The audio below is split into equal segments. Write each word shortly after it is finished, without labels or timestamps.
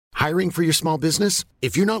Hiring for your small business?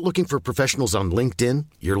 If you're not looking for professionals on LinkedIn,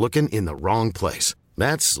 you're looking in the wrong place.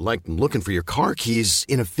 That's like looking for your car keys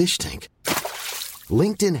in a fish tank.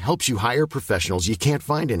 LinkedIn helps you hire professionals you can't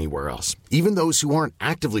find anywhere else, even those who aren't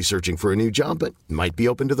actively searching for a new job but might be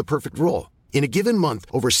open to the perfect role. In a given month,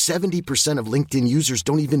 over 70% of LinkedIn users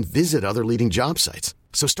don't even visit other leading job sites.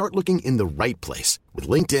 So start looking in the right place. With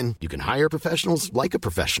LinkedIn, you can hire professionals like a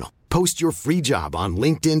professional. Post your free job on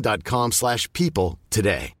linkedin.com/people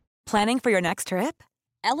today. Planning for your next trip?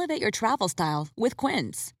 Elevate your travel style with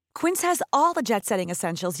Quince. Quince has all the jet-setting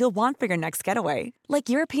essentials you'll want for your next getaway, like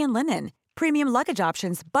European linen, premium luggage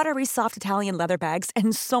options, buttery soft Italian leather bags,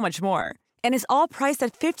 and so much more. And is all priced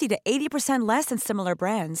at 50 to 80% less than similar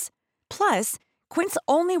brands. Plus, Quince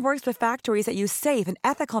only works with factories that use safe and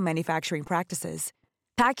ethical manufacturing practices.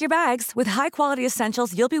 Pack your bags with high-quality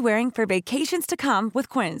essentials you'll be wearing for vacations to come with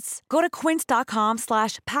Quince. Go to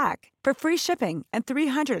quince.com/pack for free shipping and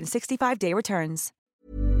 365-day returns.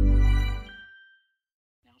 Now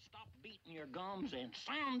stop beating your gums and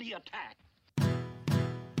sound the attack.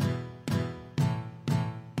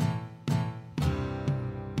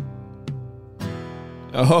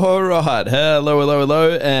 All right,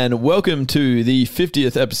 hello, and welcome to the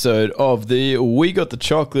 50th episode of the We Got the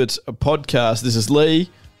Chocolates podcast. This is Lee.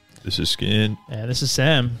 This is Skin. And this is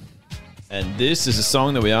Sam. And this is a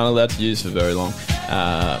song that we aren't allowed to use for very long,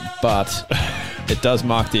 but it does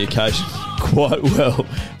mark the occasion quite well.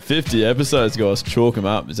 50 episodes, guys. Chalk them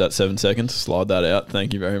up. Is that 7 seconds? Slide that out.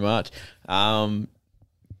 Thank you very much.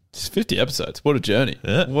 It's 50 episodes. What a journey.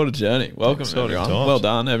 Yeah. What a journey. Welcome, Exciting everyone. times. Well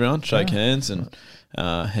done, everyone. Shake hands and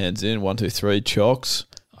hands in. 1, 2, 3, chocks.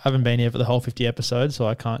 I haven't been here for the whole 50 episodes, so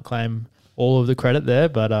I can't claim all of the credit there,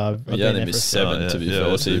 but I've been Yeah, there they for missed a start. 7 to be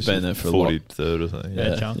fair. So you've been there for a lot. 43rd, I think.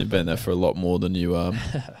 Yeah, chunk. You've been there for a lot more than you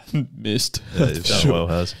missed. Yeah, you've done well,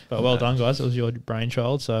 Has. But well done, guys. It was your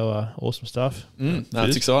brainchild, so awesome stuff. No,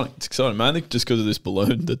 it's exciting. It's exciting, mainly just because of this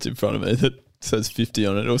balloon that's in front of me that says 50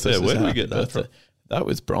 on it. Also Yeah, says where did we happy get that birthday. from? That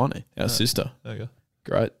was Bryony, our sister. There you go.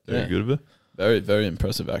 Great. Very good of her. Very, very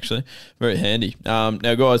impressive, actually. Very handy. Now,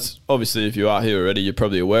 guys, obviously, if you are here already, you're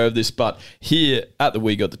probably aware of this, but here at the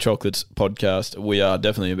We Got the Chocolates podcast, we are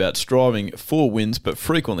definitely about striving for wins, but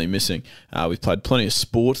frequently missing. We've played plenty of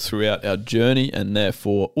sport throughout our journey, and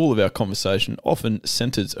therefore, all of our conversation often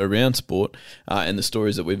centres around sport and the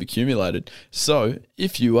stories that we've accumulated. So,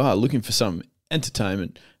 if you are looking for some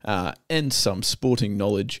entertainment and some sporting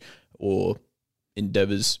knowledge or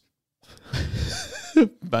endeavours,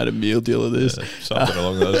 made a meal deal of this. Yeah, something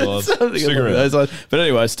along those lines. Stick around. But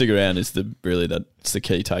anyway, stick around is that's the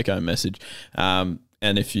key take-home message. And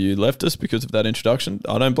if you left us because of that introduction,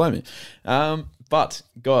 I don't blame you. But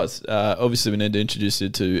guys, obviously we need to introduce you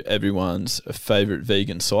to everyone's favourite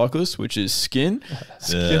vegan cyclist, which is Skin.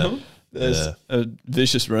 Yeah. There's a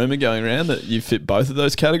vicious rumour going around that you fit both of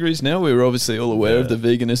those categories now. We were obviously all aware of the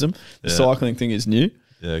veganism. The cycling thing is new.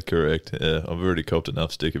 Yeah, correct. Yeah, I've already copped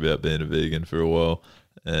enough stick about being a vegan for a while.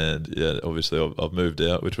 And yeah, obviously I've moved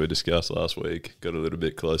out, which we discussed last week, got a little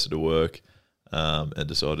bit closer to work, and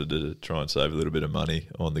decided to try and save a little bit of money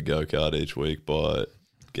on the go-kart each week by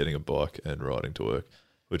getting a bike and riding to work,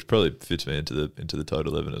 which probably fits me into the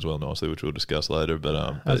Total 11 as well nicely, which we'll discuss later. But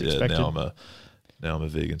yeah, now I'm a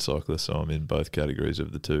vegan cyclist, so I'm in both categories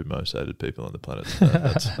of the two most hated people on the planet. So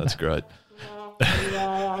that's great.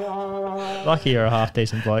 Lucky you're a half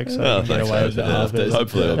decent bloke, so you can get away with it.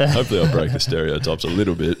 Hopefully I'll break the stereotypes a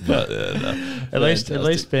little bit, but At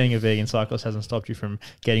least being a vegan cyclist hasn't stopped you from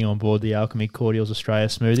getting on board the Alchemy Cordials Australia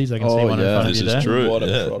smoothies. I can see one in front of you there. This is true. What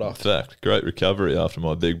a product. In fact, great recovery after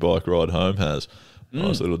my big bike ride home has.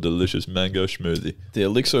 Nice little delicious mango smoothie. The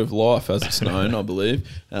elixir of life, as it's known, I believe.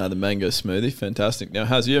 The mango smoothie, fantastic. Now,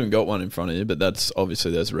 Haz, you haven't got one in front of you, but that's obviously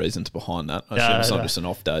there's reasons behind that. I assume it's not just an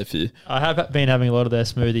off day for you. I have been having a lot of their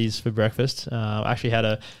smoothies for breakfast. I actually had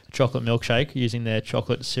a chocolate milkshake using their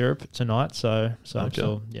chocolate syrup tonight, so I'm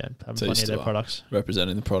still having plenty of their products.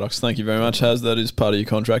 Representing the products. Thank you very much, Haz. That is part of your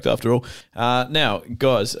contract after all. Now,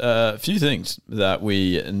 guys, a few things that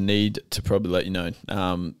we need to probably let you know.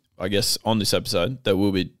 I guess on this episode, there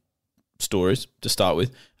will be stories to start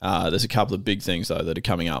with. There's a couple of big things, though, that are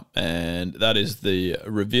coming up, and that is the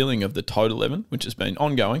revealing of the Total 11, which has been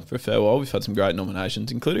ongoing for a fair while. We've had some great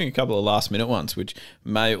nominations, including a couple of last-minute ones, which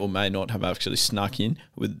may or may not have actually snuck in.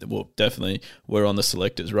 Definitely were on the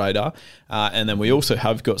selectors' radar. And then we also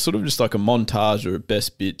have got sort of just like a montage or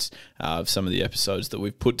best bits of some of the episodes that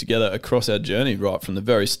we've put together across our journey, right from the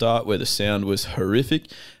very start, where the sound was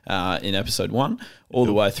horrific in episode 1, all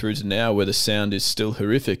the way through to now, where the sound is still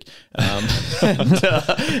horrific.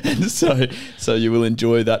 And so you will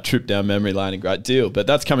enjoy that trip down memory lane a great deal. But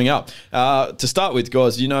that's coming up. To start with,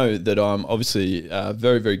 guys, you know that I'm obviously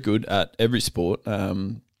very, very good at every sport.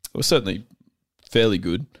 Well, certainly fairly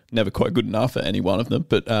good. Never quite good enough at any one of them,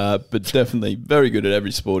 but definitely very good at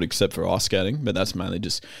every sport except for ice skating. But that's mainly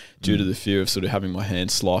just due to the fear of sort of having my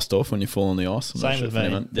hand sliced off when you fall on the ice. Same with me.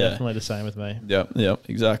 Definitely the same with me. Yeah,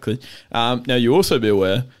 exactly. Now, you also be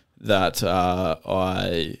aware that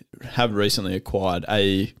I have recently acquired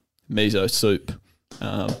a miso soup.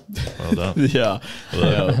 Well done. Yeah.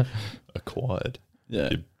 Acquired. Yeah.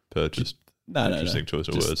 You purchased. No. Interesting choice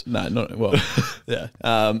of words. No, not well. Yeah.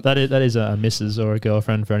 That is a missus or a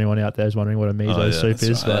girlfriend for anyone out there who's wondering what a miso soup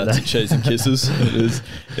is. Right. That's cheese and kisses.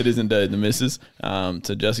 It is indeed the missus.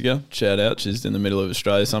 To Jessica, shout out. She's in the middle of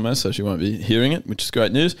Australia somewhere, so she won't be hearing it, which is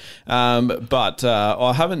great news. But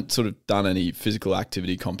I haven't sort of done any physical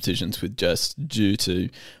activity competitions with Jess due to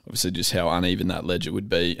obviously just how uneven that ledger would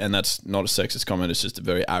be. And that's not a sexist comment. It's just a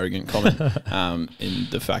very arrogant comment in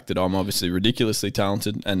the fact that I'm obviously ridiculously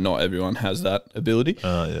talented and not everyone has that ability.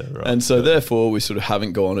 Yeah, right. And so therefore we sort of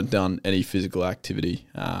haven't gone and done any physical activity.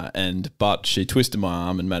 But she twisted my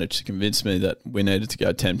arm and managed to convince me that we needed to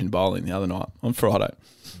go 10-pin bowling the other night on Friday.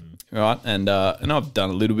 Right, and I've done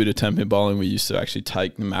a little bit of 10-pin bowling. We used to actually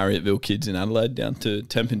take the Marriotteville kids in Adelaide down to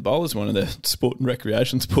 10-pin bowlers, one of the sport and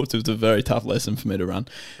recreation sports. It was a very tough lesson for me to run.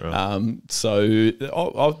 Right. So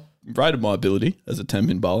I've rated my ability as a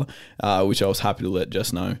 10-pin bowler, which I was happy to let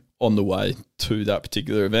Jess know on the way to that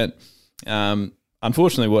particular event.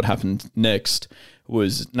 Unfortunately, what happened next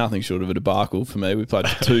was nothing short of a debacle for me. We played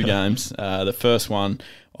 2 games. The first one,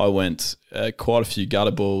 I went quite a few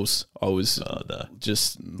gutter balls. I was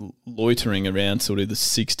just loitering around sort of the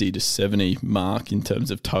 60 to 70 mark in terms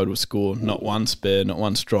of total score. Not one spare, not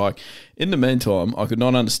one strike. In the meantime, I could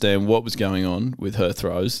not understand what was going on with her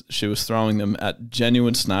throws. She was throwing them at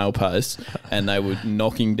genuine snail pace and they were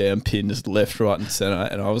knocking down pins left, right and centre,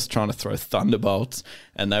 and I was trying to throw thunderbolts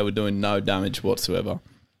and they were doing no damage whatsoever.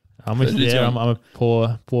 I'm a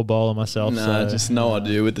poor bowler myself. Just no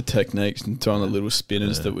idea with the techniques and throwing the little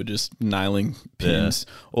spinners that were just nailing pins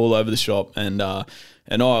all over the shop. And I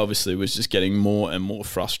obviously was just getting more and more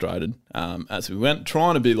frustrated as we went,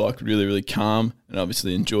 trying to be like really, really calm and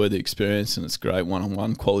obviously enjoy the experience. And it's great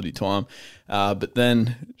one-on-one quality time. But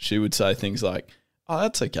then she would say things like, "Oh,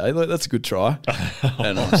 that's okay. Like, that's a good try."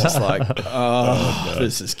 And I was just like,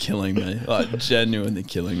 this is killing me. Like, genuinely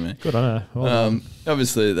killing me. Good on her.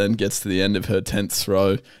 Obviously, it then gets to the end of her 10th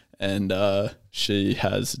throw and she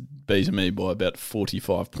has beaten me by about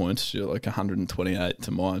 45 points. She's like 128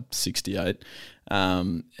 to my 68.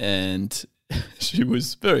 And she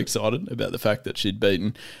was very excited about the fact that she'd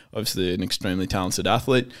beaten, obviously, an extremely talented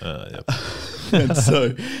athlete. And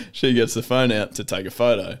so she gets the phone out to take a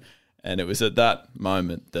photo. And it was at that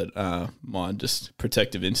moment that my just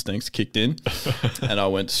protective instincts kicked in and I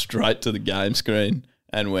went straight to the game screen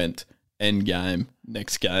and went, end game,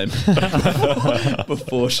 next game,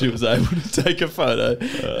 before she was able to take a photo.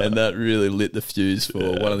 And that really lit the fuse for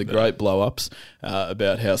one of the great blow-ups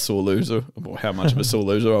about how sore loser, or how much of a sore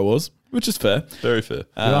loser I was, which is fair. Very fair.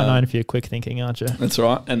 You are known for your quick thinking, aren't you? That's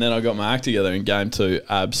right. And then I got my act together in game 2,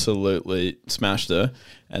 absolutely smashed her,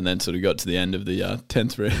 and then sort of got to the end of the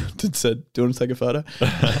 10th round and said, "Do you want to take a photo?"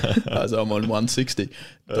 As I'm on 160.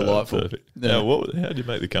 Delightful. Perfect. Now, how did you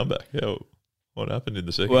make the comeback? What happened in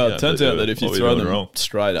the second game? Well, it turns out that if you throw them wrong?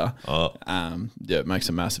 straighter, it makes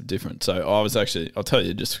a massive difference. So I was actually, I'll tell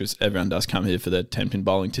you, just because everyone does come here for their 10-pin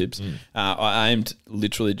bowling tips, I aimed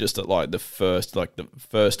literally just at the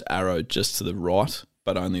first arrow just to the right,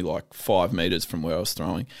 but only like 5 metres from where I was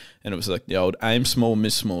throwing. And it was like the old aim small,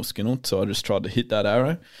 miss small Skinner. So I just tried to hit that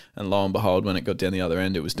arrow, and lo and behold, when it got down the other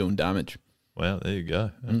end, it was doing damage. Wow, there you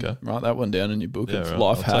go. Okay. Write that one down in your book of right.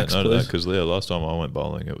 life I'll hacks, take note please. of that, because last time I went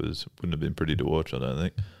bowling, wouldn't have been pretty to watch, I don't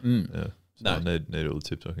think. Yeah. So No. I need all the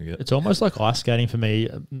tips I can get. It's almost like ice skating for me.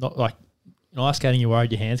 Not like in ice skating, you're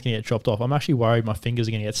worried your hand's going to get chopped off. I'm actually worried my fingers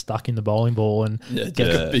are going to get stuck in the bowling ball and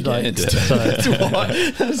get big hands. So, That's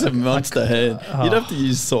why. That's a monster hand. You'd have to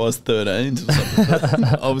use size 13s or something.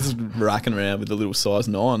 I was racking around with a little size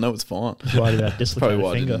 9. That was fine. worried about Probably dislocated why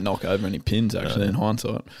I finger. didn't knock over any pins, actually, in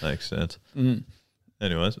hindsight. Makes sense.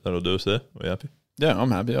 Anyways, that'll do us there. We happy? Yeah,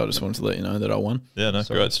 I'm happy. I just wanted to let you know that I won. Yeah, no,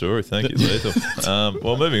 great story. Thank you, Lethal.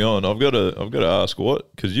 Well, moving on, I've got to ask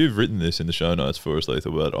because you've written this in the show notes for us,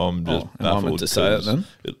 Lethal, but I'm just am I meant to say it then?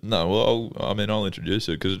 I'll introduce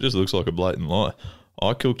it because it just looks like a blatant lie.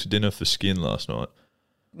 I cooked dinner for Skin last night.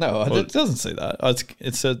 No, it doesn't say that.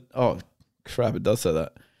 It said, oh, crap, it does say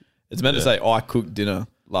that. It's meant to say, I cooked dinner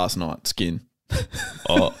last night, Skin.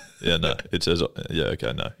 Oh, yeah, no. It says, yeah,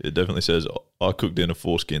 okay, no. It definitely says, I cooked dinner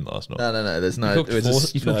foreskin last night. No. There's no. You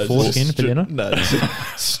cooked foreskin for dinner? No, there's a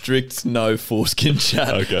strict no foreskin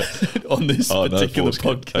chat on this particular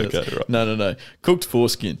podcast. Okay, right. No. Cooked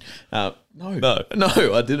foreskin. No,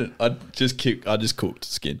 I didn't. I just cooked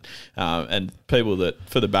skin. And people that,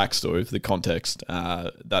 for the backstory, for the context,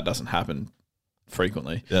 that doesn't happen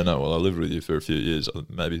frequently. Yeah, no, well, I lived with you for a few years.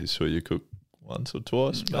 Maybe saw you cook once or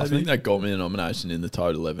twice, maybe. I think that got me a nomination in the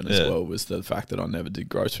Total 11 as well, was the fact that I never did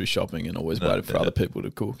grocery shopping and always waited for other people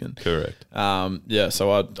to cook. And correct.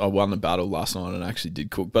 So I won the battle last night and actually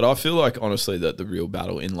did cook. But I feel like, honestly, that the real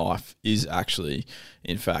battle in life is actually,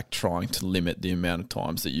 in fact, trying to limit the amount of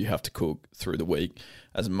times that you have to cook through the week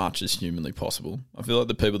as much as humanly possible. I feel like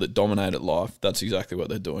the people that dominate at life, that's exactly what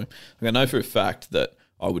they're doing. Like, I know for a fact that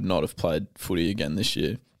I would not have played footy again this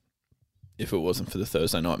year if it wasn't for the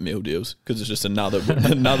Thursday night meal deals, because it's just another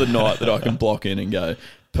night that I can block in and go,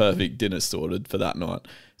 perfect, dinner sorted for that night.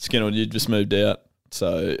 Skinner, you just moved out,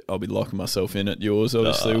 so I'll be locking myself in at yours,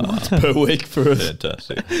 obviously, once per week for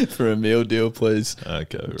a meal deal, please.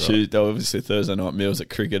 Okay, right. Tuesday, obviously Thursday night meals at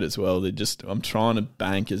cricket as well. I'm trying to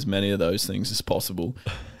bank as many of those things as possible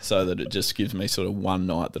so that it just gives me sort of one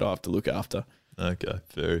night that I have to look after. Okay,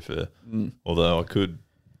 very fair. Although I could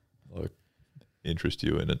interest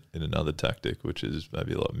you in another tactic, which is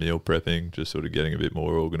maybe like meal prepping, just sort of getting a bit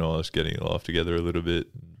more organised, getting your life together a little bit.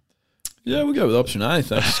 Yeah, we'll go with option A.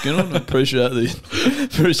 Thanks, Skinner. Appreciate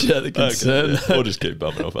the concern. Okay, yeah. Or just keep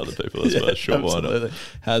bumming off other people, I suppose. Sure, absolutely.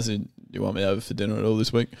 Why not? You want me over for dinner at all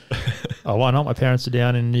this week? Oh, why not? My parents are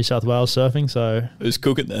down in New South Wales surfing, so... Who's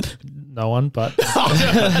cooking then? No one, but...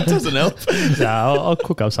 That doesn't help. I'll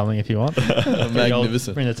cook up something if you want.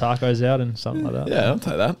 Magnificent. Bring the tacos out and something like that. Yeah, I'll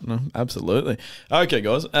take that. No, absolutely. Okay,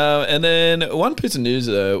 guys. And then one piece of news,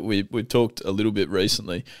 we talked a little bit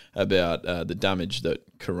recently about the damage that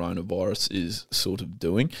coronavirus is sort of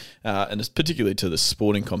doing, and it's particularly to the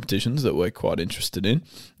sporting competitions that we're quite interested in.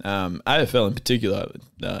 AFL in particular,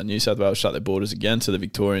 New South Wales shut their borders again, so the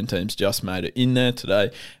Victorian teams just made it in there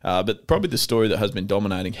today. But probably the story that has been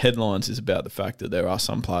dominating headlines is about the fact that there are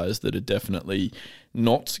some players that are definitely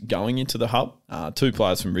not going into the hub. Two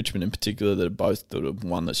players from Richmond in particular that are both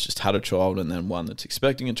one that's just had a child and then one that's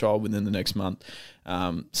expecting a child within the next month.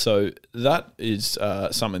 So that is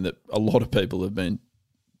something that a lot of people have been,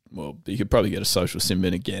 well, you could probably get a social sin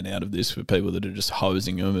bin again out of this for people that are just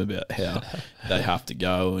hosing them about how they have to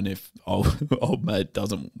go, and if old mate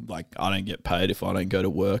doesn't, like, I don't get paid if I don't go to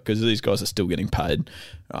work, because these guys are still getting paid,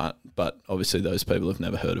 right? But obviously those people have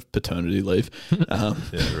never heard of paternity leave. Yeah,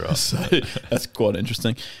 right. So that's quite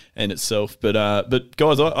interesting in itself. But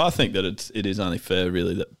guys, I think that it is only fair,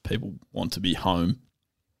 really, that people want to be home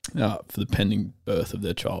for the pending birth of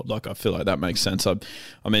their child. Like, I feel like that makes sense. I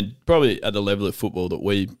mean, probably at the level of football that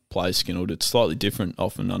we play, Skinner, it's slightly different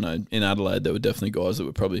often. I know in Adelaide there were definitely guys that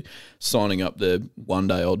were probably signing up their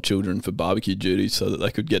one-day-old children for barbecue duties so that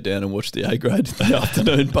they could get down and watch the A grade in the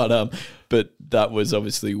afternoon. But that was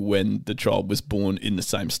obviously when the child was born in the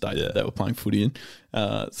same state that they were playing footy in.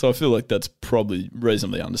 So I feel like that's probably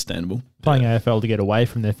reasonably understandable. Playing AFL to get away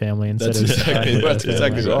from their family instead of... That's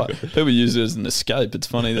exactly right. People use it as an escape. It's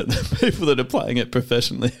funny that the people that are playing it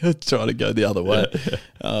professionally are trying to go the other way.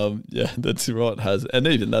 Yeah, that's right, Has. And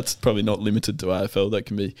even that's probably not limited to AFL. That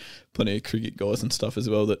can be plenty of cricket guys and stuff as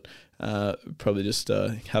well that probably just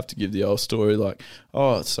have to give the old story like,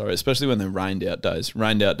 oh, sorry, especially when they're rained out days.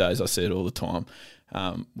 Rained out days, I see it all the time.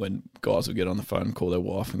 When guys will get on the phone and call their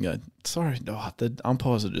wife and go, sorry, the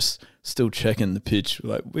umpires are just still checking the pitch.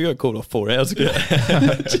 Like, we got called off 4 hours ago.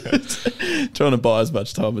 Just trying to buy as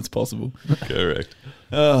much time as possible. Correct.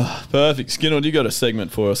 Perfect. Skinner, you got a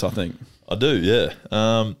segment for us, I think. I do, yeah.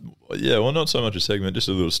 Well, not so much a segment, just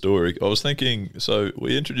a little story. I was thinking, so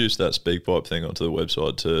we introduced that SpeakPipe thing onto the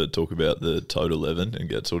website to talk about the Total 11 and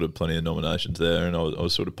get sort of plenty of nominations there, and I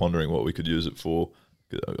was sort of pondering what we could use it for.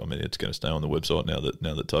 I mean, it's going to stay on the website now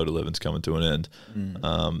that Total 11's coming to an end.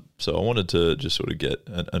 So I wanted to just sort of get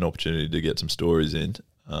an opportunity to get some stories in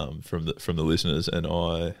from the listeners, and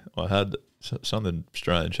I had something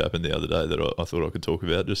strange happen the other day that I thought I could talk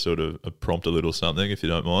about, just sort of prompt a little something, if you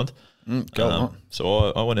don't mind. Go on.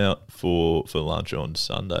 So I went out for lunch on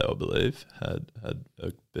Sunday, I believe, had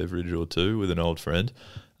a beverage or two with an old friend.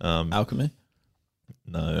 Alchemy?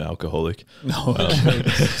 No, alcoholic. No,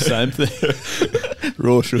 same thing.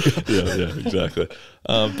 Raw sugar. Yeah, exactly.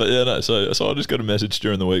 But yeah, no. So I just got a message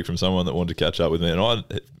during the week from someone that wanted to catch up with me, and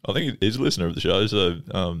I think he's a listener of the show. So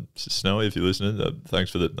Snowy, if you're listening,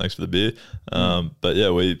 thanks for the beer. But yeah,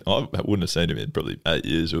 I wouldn't have seen him in probably 8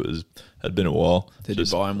 years. It was Had been a while. Did you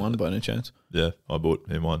buy him one by any chance? Yeah, I bought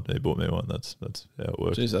him one. He bought me one. That's how it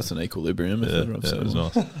works. Jeez, that's an equilibrium. Yeah, it was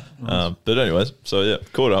nice. But anyways, so yeah,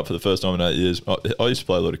 caught up for the first time in 8 years. I used to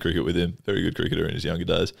play a lot of cricket with him. Very good cricketer in his younger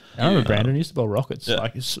days. I remember Brandon used to bowl rockets,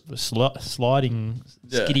 like sliding,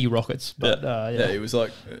 skiddy rockets. But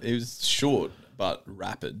he was short but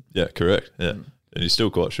rapid. Yeah, correct. Yeah. And he's still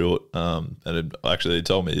quite short. He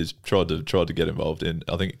told me he's tried to get involved in.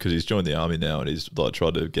 I think because he's joined the army now, and he's like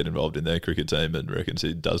tried to get involved in their cricket team, and reckons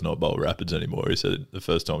he does not bowl rapids anymore. He said the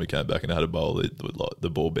first time he came back and had a bowl, the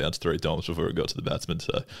ball bounced 3 times before it got to the batsman.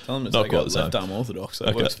 So tell him it's not quite the same. Left arm orthodox. So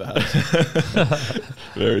it works for Harris.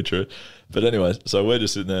 Very true. But anyways, so we're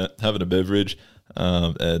just sitting there having a beverage.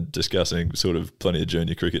 And discussing sort of plenty of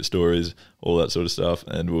junior cricket stories, all that sort of stuff,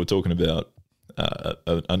 and we were talking about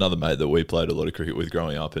another mate that we played a lot of cricket with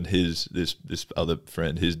growing up, and this other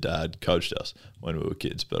friend, his dad coached us when we were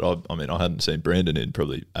kids. But I hadn't seen Brandon in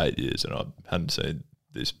probably 8 years, and I hadn't seen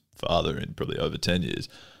this father in probably over 10 years.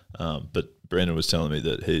 But Brandon was telling me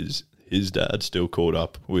that his dad still caught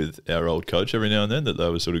up with our old coach every now and then, that they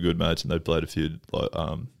were sort of good mates, and they played a few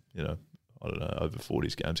I don't know, over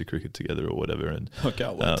 40s games of cricket together or whatever. And I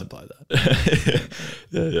can't wait to play that.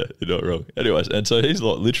 yeah, you're not wrong. Anyways, and so he's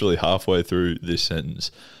like literally halfway through this sentence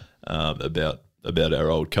about our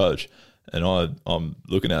old coach, and I'm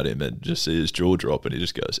looking at him and just see his jaw drop, and he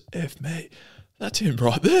just goes, "F me." That's him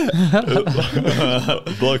right there.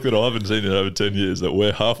 A bloke that I haven't seen in over 10 years that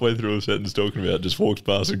we're halfway through a sentence talking about just walks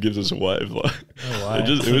past and gives us a wave. Like,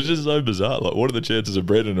 it was just so bizarre. Like, what are the chances of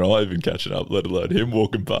Brendan and I even catching up, let alone him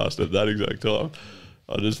walking past at that exact time?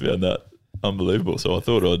 I just found that unbelievable. So I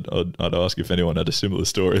thought I'd ask if anyone had a similar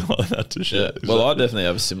story like that to share. Yeah. Well, I definitely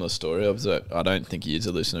have a similar story. I don't think he is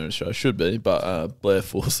a listener to the show. Should be, but Blair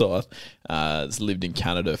Forsyth has lived in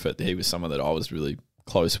Canada. He was someone that I was really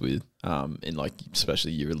close with in like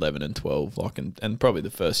especially year 11 and 12 and probably the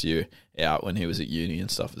first year out when he was at uni and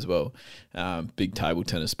stuff as well. Big table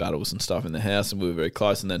tennis battles and stuff in the house, and we were very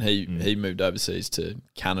close. And then he moved overseas to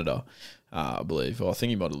Canada, I believe. I think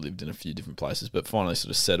he might have lived in a few different places, but finally sort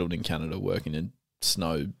of settled in Canada, working in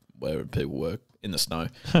snow where people work in the snow.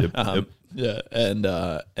 Yep. Yeah, and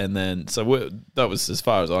then so that was, as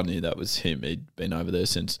far as I knew, that was him. He'd been over there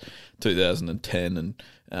since 2010,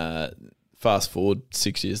 and fast forward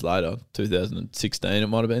 6 years later, 2016, it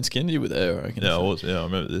might have been. Skin, you were there, I reckon. Yeah, I was. Yeah, I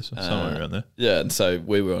remember this. Somewhere around there. Yeah, and so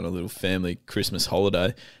we were on a little family Christmas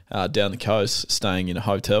holiday down the coast, staying in a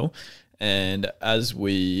hotel. And as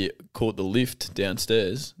we caught the lift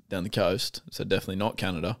downstairs, down the coast, so definitely not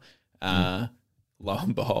Canada, lo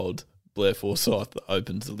and behold, Blair Forsyth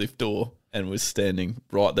opens the lift door and was standing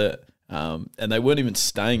right there. And they weren't even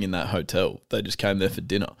staying in that hotel. They just came there for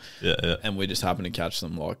dinner. Yeah. And we just happened to catch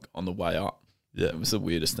them like on the way up. Yeah. It was the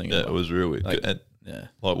weirdest thing ever. ever. It was real weird.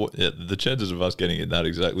 The chances of us getting in that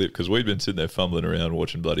exact lift, because we'd been sitting there fumbling around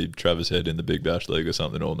watching bloody Travis Head in the Big Bash League or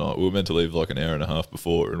something all night. We were meant to leave like an hour and a half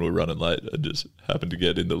before, and we were running late and just happened to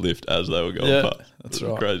get in the lift as they were going past. That's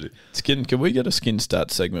right. Crazy. Skin, can we get a Skin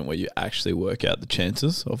Stats segment where you actually work out the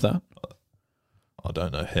chances of that? I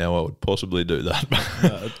don't know how I would possibly do that.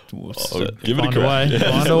 Give it a crack.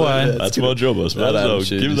 Find a way. That's my job, I suppose.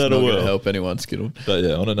 So give that a whirl. Help anyone, Skittle. But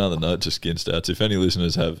yeah, on another note to Skin Stats, if any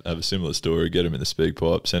listeners have a similar story, get them in the speak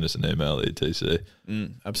pipe, send us an email, etc.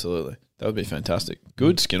 Absolutely. That would be fantastic.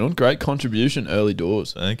 Good, Skintle. Great contribution early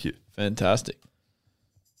doors. Thank you. Fantastic.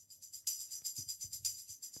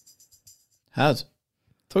 Talk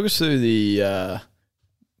us through the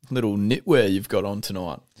little knitwear you've got on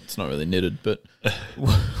tonight. It's not really knitted, but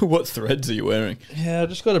what threads are you wearing? Yeah, I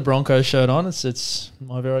just got a Broncos shirt on. It's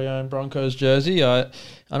my very own Broncos jersey. I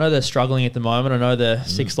know they're struggling at the moment. I know they're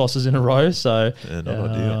 6 losses in a row. So not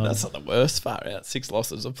ideal. That's not the worst. Far out. 6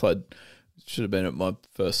 losses. I played. Should have been at my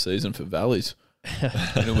first season for Valleys.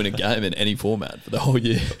 I didn't win a game in any format for the whole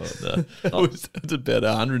year. It's about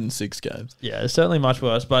 106 games. Yeah, it's certainly much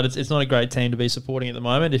worse, but it's not a great team to be supporting at the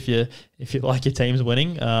moment if you like your team's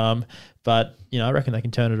winning. But I reckon they can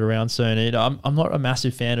turn it around soon. I'm not a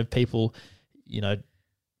massive fan of people,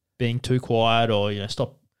 being too quiet or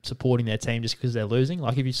stop supporting their team just because they're losing.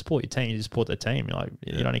 Like, if you support your team, you support their team.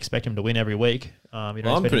 You don't expect them to win every week. I'm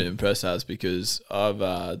pretty impressed, because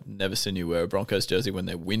I've never seen you wear a Broncos jersey when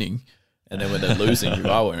they're winning. And then when they're losing, you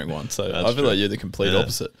are wearing one. So I feel like you're the complete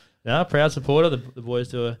opposite. Yeah, proud supporter. The boys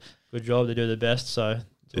do a good job. They do their best. So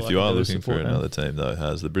if you are looking for another team,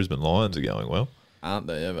 though, the Brisbane Lions are going well. Aren't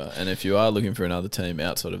they ever? And if you are looking for another team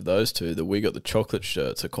outside of those two, the We Got the Chocolate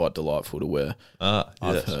shirts are quite delightful to wear.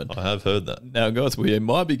 I've heard. I have heard that. Now, guys, we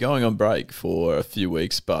might be going on break for a few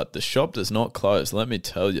weeks, but the shop does not close. Let me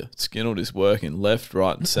tell you, Skinnled is working left,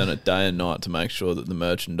 right, and centre day and night to make sure that the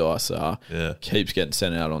merchandise keeps getting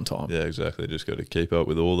sent out on time. Yeah, exactly. Just got to keep up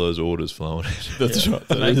with all those orders flowing in. That's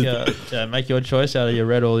right. Make your choice out of your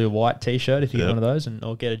red or your white T-shirt if you get one of those,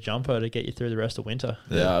 or get a jumper to get you through the rest of winter.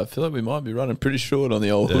 Yeah, I feel like we might be running pretty short on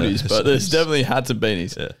the old hoodies, but there's definitely hats and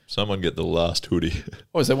beanies. Yeah, someone get the last hoodie.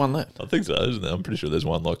 Oh, is there one left? I think so, isn't there? I'm pretty sure there's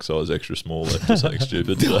one like size extra small left or something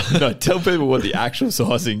stupid. So. No, tell people what the actual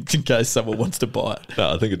sizing in case someone wants to buy it.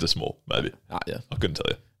 No, I think it's a small, maybe. Yeah. I couldn't tell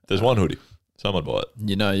you. There's one hoodie. Someone buy it.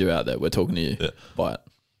 You know you're out there. We're talking to you. Yeah. Buy it.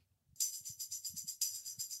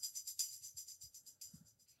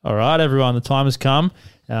 All right, everyone, the time has come.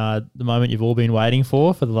 The moment you've all been waiting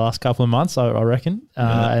for the last couple of months, I reckon,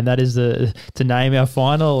 and that is to name our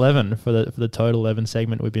final 11 for the total 11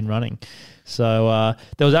 segment we've been running. So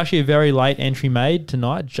there was actually a very late entry made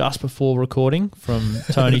tonight, just before recording, from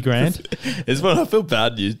Tony Grant. It's fun. I feel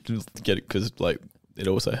bad you get it because it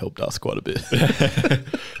also helped us quite a bit. We're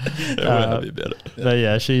happy about it. But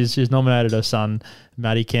yeah, she's nominated her son,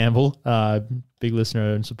 Maddie Campbell, big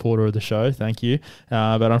listener and supporter of the show. Thank you.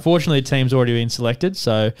 But unfortunately, the team's already been selected,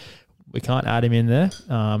 so we can't add him in there.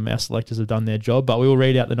 Our selectors have done their job, but we will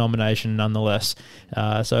read out the nomination nonetheless.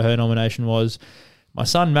 So her nomination was, my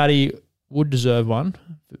son Maddie would deserve one,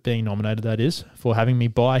 being nominated, that is, for having me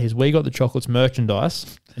buy his We Got the Chocolates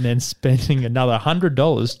merchandise and then spending another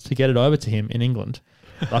 $100 to get it over to him in England.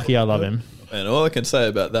 Lucky I love him. And all I can say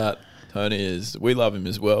about that, Tony, is we love him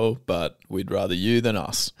as well, but we'd rather you than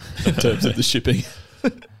us in terms of the shipping.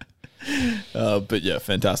 But yeah,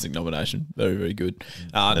 fantastic nomination. Very, very good.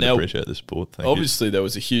 Now, appreciate the support. Thank obviously, there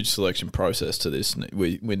was a huge selection process to this.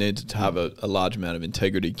 We needed to have a large amount of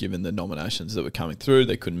integrity given the nominations that were coming through.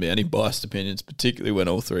 There couldn't be any biased opinions, particularly when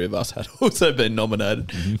all three of us had also been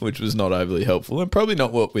nominated, which was not overly helpful and probably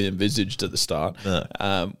not what we envisaged at the start.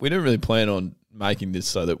 No. We didn't really plan on making this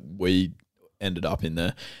so that we ended up in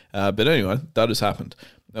there. But anyway, that has happened.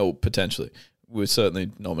 Or potentially.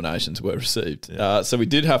 Certainly nominations were received. Yeah. So we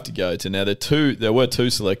did have to go to, now there were two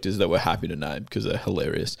selectors that we're happy to name because they're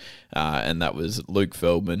hilarious. And that was Luke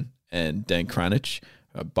Feldman and Dan Cranich,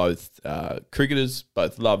 both cricketers,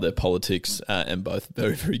 both love their politics and both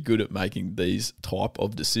very, very good at making these type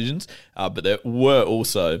of decisions. But there were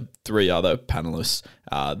also three other panellists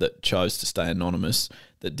that chose to stay anonymous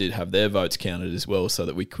that did have their votes counted as well, so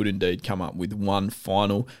that we could indeed come up with one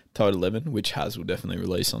final total 11, which Haz will definitely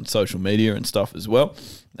release on social media and stuff as well.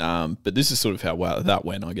 But this is sort of how that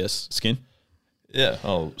went, I guess. Skin? Yeah,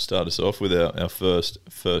 I'll start us off with our first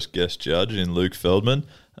guest judge in Luke Feldman.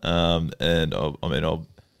 And I'll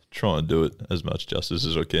try and do it as much justice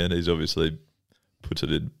as I can. He's obviously puts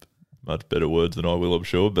it in much better words than I will, I'm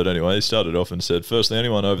sure. But anyway, he started off and said, firstly,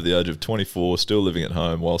 anyone over the age of 24 still living at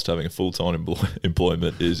home whilst having a full-time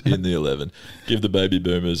employment is in the 11. Give the baby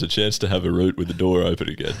boomers a chance to have a root with the door open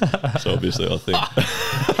again. So obviously I think,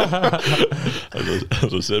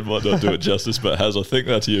 as I said, might not do it justice, but Haz, I think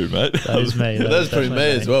that's you, mate. That is me. That's pretty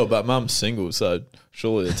me as well, but mum's single, so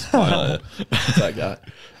surely it's fine. It's that guy.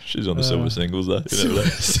 She's on the silver singles though. Silver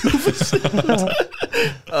singles.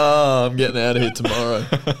 Oh, I'm getting out of here tomorrow.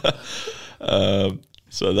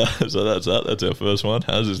 So that's that. That's our first one.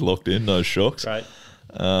 Haz is locked in. No shocks. Great.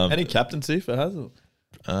 Any captaincy for Hazel?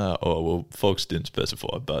 Fox didn't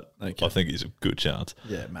specify, but okay. I think he's a good chance.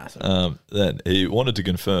 Yeah, massive. Then he wanted to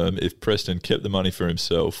confirm if Preston kept the money for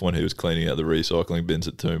himself when he was cleaning out the recycling bins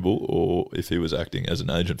at Toombul, or if he was acting as an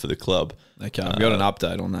agent for the club. Okay, I've got an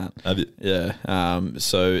update on that. Have you? Yeah.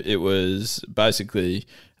 So it was basically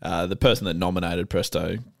the person that nominated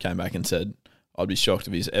Presto came back and said, I'd be shocked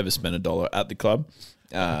if he's ever spent $1 at the club.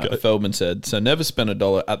 Feldman said, so never spent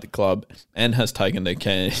 $1 at the club and has taken their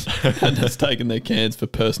cans for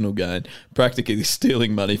personal gain, practically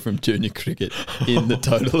stealing money from junior cricket in the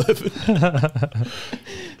total 11.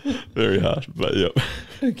 Very harsh, but yep.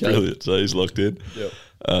 Okay. Brilliant. So he's locked in. Yep.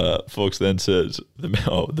 Fox then says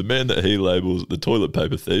the man that he labels the toilet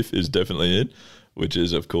paper thief is definitely in, which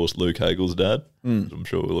is of course Luke Hagel's dad. I'm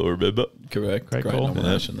sure we'll all remember. Correct. Great call.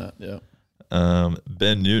 nomination. That. Yeah.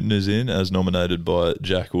 Ben Newton is in as nominated by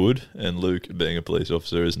Jack Wood, and Luke, being a police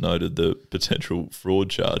officer, has noted the potential fraud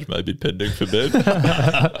charge may be pending for Ben.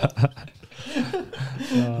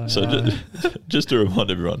 Just to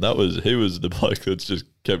remind everyone, he was the bloke that's just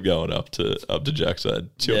kept going up to Jack saying,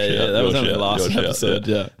 that was on the last episode.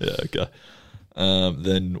 Yeah, okay.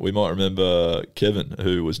 Then we might remember Kevin,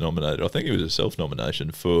 who was nominated. I think it was a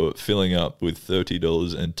self-nomination for filling up with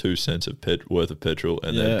 $30.02 of worth of petrol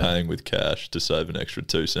and then paying with cash to save an extra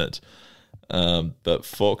 2 cents. But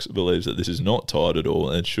Fox believes that this is not tight at all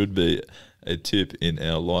and should be a tip in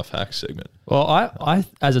our life hacks segment. Well, I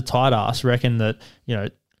as a tight ass reckon that,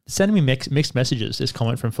 sending me mixed messages, this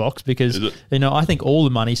comment from Fox, because, I think all the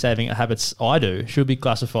money saving habits I do should be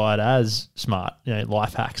classified as smart,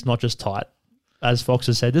 life hacks, not just tight, as Fox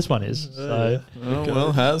has said this one is. So,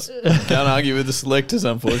 Has. Can't argue with the selectors,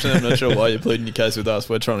 unfortunately. I'm not sure why you're pleading your case with us.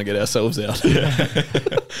 We're trying to get ourselves out.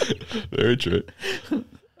 Very true.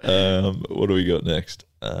 What do we got next?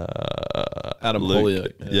 Adam Luke,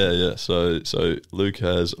 Holyoake. Yeah. So Luke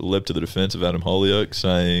has leapt to the defence of Adam Holyoake,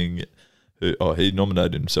 saying he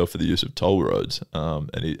nominated himself for the use of toll roads,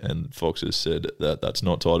 and Fox has said that that's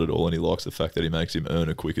not tight at all, and he likes the fact that he makes him earn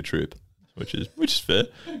a quicker trip, which is fair.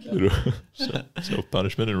 Little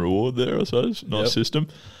self-punishment and reward there, I suppose. Nice system.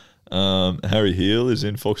 Harry Heel is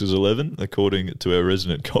in Fox's 11, according to our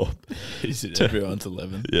resident cop. He's in everyone's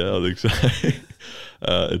 11. Yeah, I think so.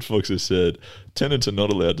 And Fox has said, tenants are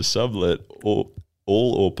not allowed to sublet all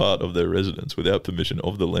or part of their residence without permission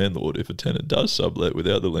of the landlord. If a tenant does sublet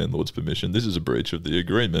without the landlord's permission, this is a breach of the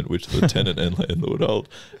agreement which the tenant and landlord hold,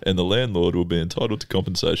 and the landlord will be entitled to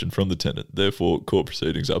compensation from the tenant. Therefore, court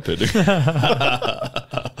proceedings are pending.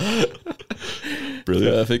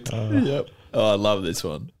 Brilliant. Perfect. Yep. Oh, I love this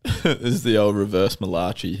one. This is the old reverse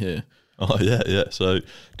Malachi here. Oh, yeah. So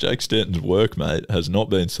Jake Stanton's workmate has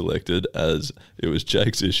not been selected, as it was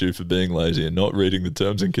Jake's issue for being lazy and not reading the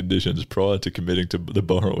terms and conditions prior to committing to the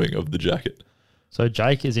borrowing of the jacket. So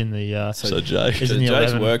Jake is in the... Jake's in the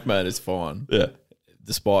Jake's 11. workmate is fine. Yeah.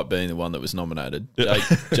 Despite being the one that was nominated.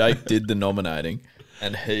 Jake did the nominating,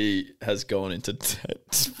 and he has gone into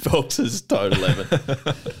Fox's total 11.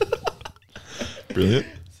 Brilliant.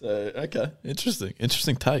 So, okay. Interesting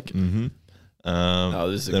take. Mm-hmm.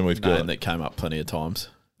 This is a then we've name got that came up plenty of times.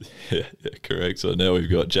 Yeah, correct. So now we've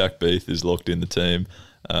got Jack Beath is locked in the team,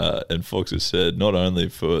 and Fox has said not only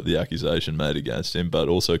for the accusation made against him, but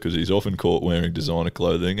also because he's often caught wearing designer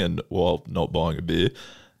clothing and while not buying a beer.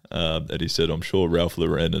 And he said, I'm sure Ralph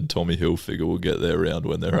Lauren and Tommy Hilfiger will get their round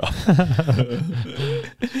when they're up.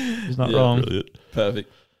 He's not wrong. Brilliant.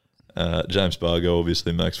 Perfect. James Spargo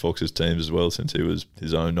obviously makes Fox's teams as well, since he was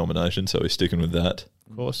his own nomination, so he's sticking with that.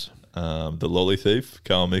 Of course. The lolly thief,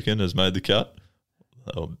 Carl Micken, has made the cut.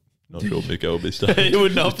 I'm not sure Micko will be staying. He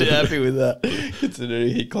would not be happy with that, considering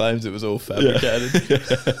he claims it was all fabricated.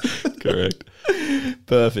 Correct.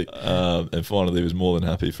 Perfect. And finally, he was more than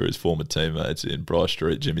happy for his former teammates in Bryce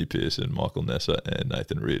Street, Jimmy Pearson, Michael Nessa, and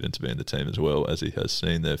Nathan Reardon to be in the team as well, as he has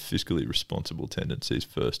seen their fiscally responsible tendencies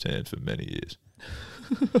firsthand for many years.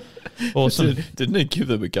 Awesome. Didn't he give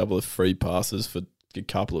them a couple of free passes for a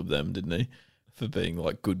couple of them, didn't he? For being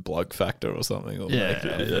like good bloke factor or something. Or or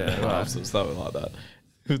something like that.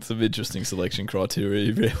 It's some interesting selection criteria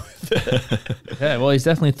you've been with there. Yeah, well, he's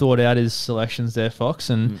definitely thought out his selections there, Fox.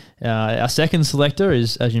 And our second selector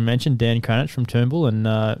is, as you mentioned, Dan Cranich from Toombul. And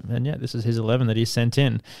this is his 11 that he's sent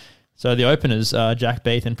in. So the openers, Jack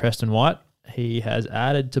Beath and Preston White. He has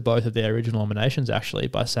added to both of their original nominations, actually,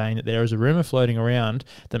 by saying that there is a rumour floating around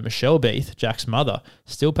that Michelle Beath, Jack's mother,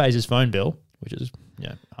 still pays his phone bill, which is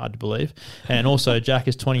hard to believe. And also, Jack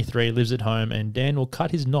is 23, lives at home, and Dan will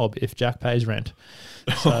cut his knob if Jack pays rent.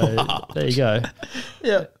 So there you go.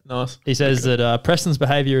 Yeah, nice. He says that Preston's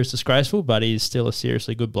behaviour is disgraceful, but he's still a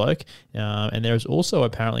seriously good bloke. And there is also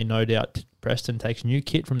apparently no doubt Preston takes new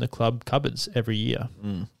kit from the club cupboards every year.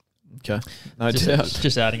 Okay. No doubt. It's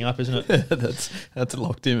just adding up, isn't it? That's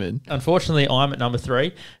locked him in. Unfortunately, I'm at number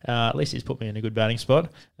 3. At least he's put me in a good batting spot.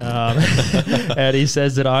 And he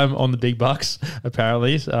says that I'm on the big bucks,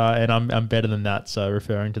 apparently, and I'm better than that. So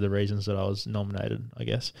referring to the reasons that I was nominated, I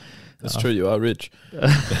guess. That's true. You are rich.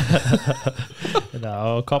 No,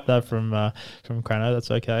 I'll cop that from Crano. That's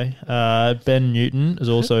okay. Ben Newton is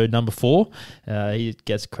also number 4. He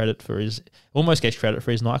gets credit for his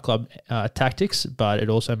nightclub tactics, but it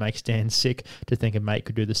also makes Dan sick to think a mate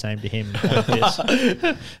could do the same to him on this.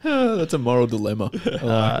 That's a moral dilemma.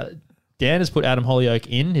 Dan has put Adam Holyoake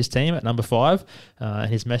in his team at number 5.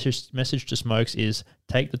 His message to Smokes is,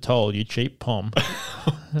 take the toll, you cheap pom.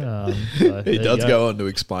 He does go on to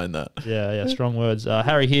explain that. Yeah, strong words.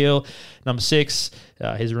 Harry Heel, number 6.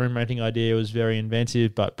 His room renting idea was very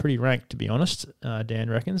inventive, but pretty rank, to be honest,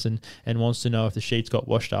 Dan reckons, and wants to know if the sheets got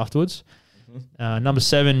washed afterwards. Number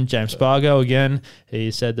 7, James Spargo again.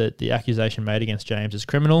 He said that the accusation made against James is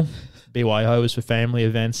criminal. BYO is for family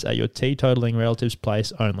events at your teetotaling relative's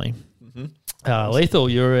place only. Lethal,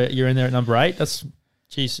 you're in there at number 8. That's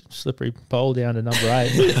geez, slippery pole down to number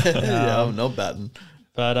 8. Yeah, I'm not batting.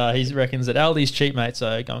 But he reckons that Aldi's cheap, mate,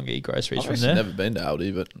 so go and get your groceries I've from actually there. never been to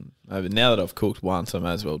Aldi, but maybe now that I've cooked once, I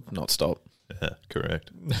may as well not stop. Yeah,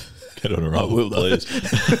 correct. Get on a roll, will, though.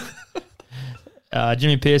 please.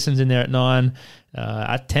 Jimmy Pearson's in there at 9.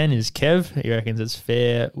 At 10 is Kev. He reckons it's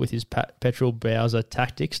fair with his petrol Bowser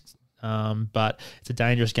tactics, but it's a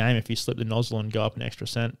dangerous game if you slip the nozzle and go up an extra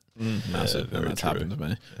cent. Massive. very That's true. happened to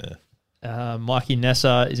me. Yeah. Mikey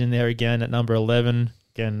Nessa is in there again at number 11.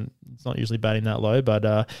 Again, it's not usually batting that low,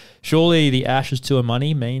 but surely the Ashes tour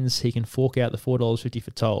money means he can fork out the $4.50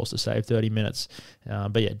 for tolls to save 30 minutes.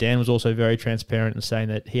 But yeah, Dan was also very transparent in saying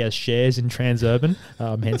that he has shares in Transurban,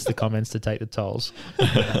 hence the comments to take the tolls.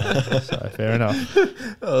 So fair enough.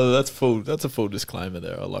 Oh, that's full. That's a full disclaimer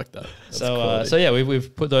there. I like that. That's quality. So yeah,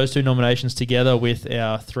 we've put those 2 nominations together with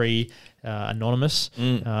our 3 anonymous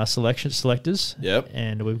selectors. Yep.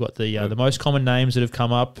 And we've got the most common names that have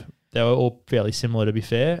come up. They were all fairly similar, to be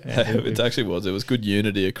fair. It actually was. It was good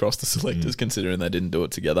unity across the selectors, considering they didn't do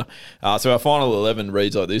it together. So our final 11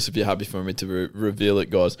 reads like this. If you're happy for me to reveal it,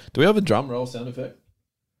 guys. Do we have a drum roll sound effect?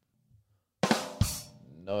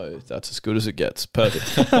 No, that's as good as it gets. Perfect.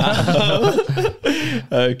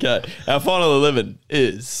 Okay. Our final 11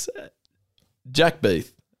 is Jack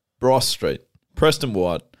Beath, Bryce Street, Preston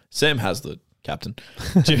White, Sam Haslett, captain.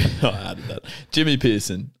 I added that. Jimmy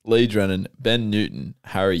Pearson, Lee Drennan, Ben Newton,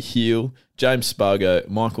 Harry Heel, James Spargo,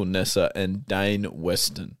 Michael Nessa, and Dane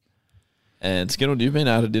Weston. And Skinner, you've been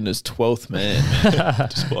added in as 12th man.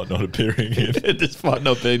 Despite not appearing in. Despite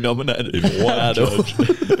not being nominated. Even one at all. judge.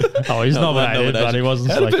 Oh, he's nominated, but he wasn't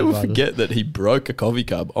How do selected. people by the- forget that he broke a coffee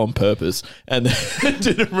cup on purpose and then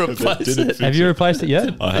didn't replace Didn't it? fix Have you replaced it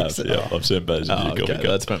yet? I have, so. yeah. I've sent Basil Oh, a okay. coffee cup.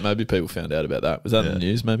 That's maybe people found out about that. Was that in the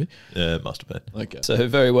news? Maybe. Yeah, it must have been. Okay. So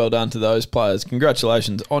very well done to those players.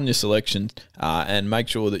 Congratulations on your selection, and make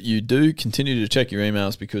sure that you do continue to check your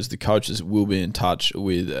emails because the coaches will be in touch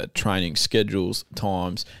with training schedules,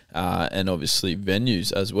 times, and obviously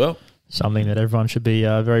venues as well. Something that everyone should be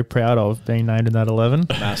very proud of, being named in that 11.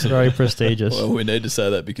 Massive. Very prestigious. Well, we need to say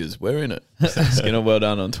that because we're in it. Skinner, well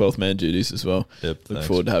done on 12th man duties as well. Yep, Look thanks.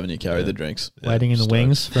 forward to having you carry the drinks. Yeah, Waiting in the stoked.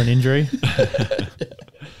 wings for an injury.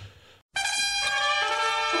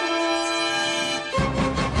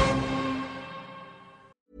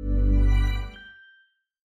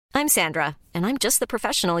 I'm Sandra, and I'm just the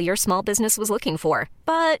professional your small business was looking for.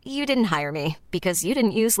 But you didn't hire me because you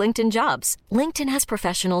didn't use LinkedIn Jobs. LinkedIn has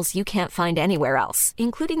professionals you can't find anywhere else,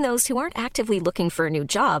 including those who aren't actively looking for a new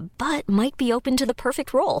job, but might be open to the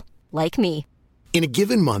perfect role, like me. In a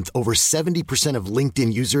given month, over 70% of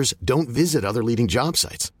LinkedIn users don't visit other leading job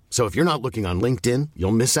sites. So if you're not looking on LinkedIn,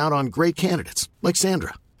 you'll miss out on great candidates like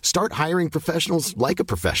Sandra. Start hiring professionals like a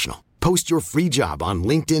professional. Post your free job on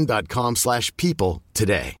linkedin.com/people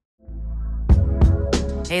today.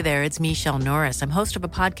 Hey there, it's Michelle Norris. I'm host of a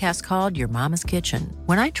podcast called Your Mama's Kitchen.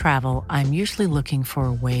 When I travel, I'm usually looking for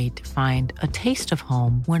a way to find a taste of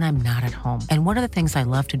home when I'm not at home. And one of the things I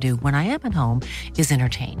love to do when I am at home is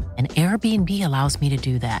entertain. And Airbnb allows me to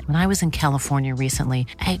do that. When I was in California recently,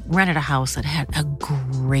 I rented a house that had a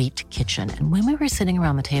great kitchen. And when we were sitting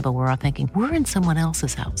around the table, we're all thinking, we're in someone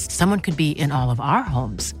else's house. Someone could be in all of our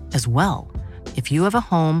homes as well. If you have a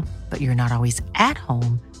home, but you're not always at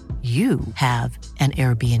home, you have an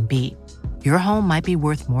Airbnb. Your home might be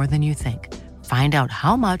worth more than you think. Find out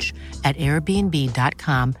how much at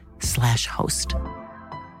airbnb.com/host.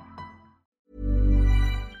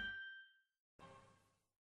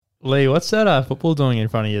 Lee, what's that football doing in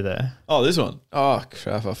front of you there? Oh, this one. Oh,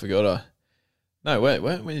 crap. I forgot. No, wait.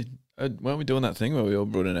 Weren't we doing that thing where we all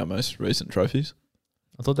brought in our most recent trophies?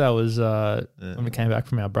 I thought that was when we came back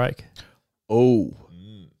from our break. Oh,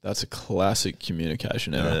 that's a classic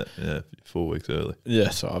communication error. Yeah, 4 weeks early. Yeah,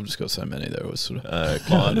 so I've just got so many there. It was sort of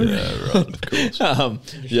Kind of, yeah, right, of course.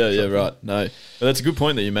 yeah, right. No, but that's a good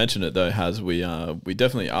point that you mentioned it though. Has we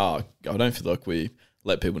definitely are. I don't feel like we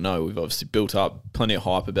let people know. We've obviously built up plenty of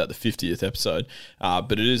hype about the 50th episode,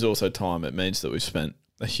 but it is also time. It means that we've spent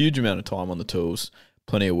a huge amount of time on the tools,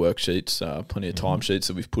 plenty of worksheets, plenty of timesheets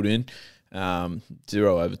that we've put in, 0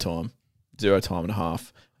 overtime, 0 time and a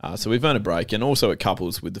half. So we've earned a break, and also it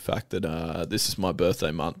couples with the fact that this is my birthday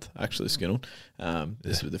month, actually, Skinnell.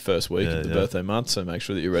 This is the first week of the birthday month, so make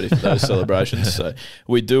sure that you're ready for those celebrations. So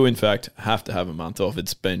we do, in fact, have to have a month off.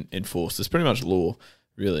 It's been enforced. It's pretty much law,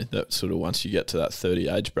 really, that sort of once you get to that 30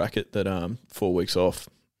 age bracket, that 4 weeks off.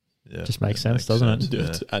 Yeah, just makes sense, doesn't it?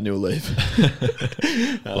 It's annual leave.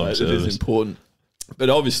 It is important. But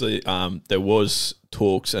obviously, there was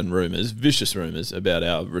talks and rumours, vicious rumours about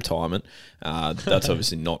our retirement. That's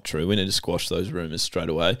obviously not true. We need to squash those rumours straight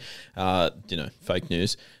away. Fake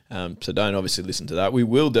news. So don't obviously listen to that. We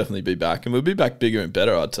will definitely be back, and we'll be back bigger and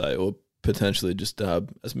better, I'd say, or potentially just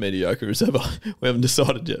as mediocre as ever. We haven't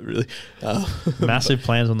decided yet, really. Massive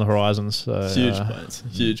plans on the horizon. So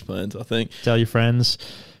huge plans. I think. Tell your friends,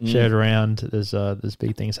 share it around. There's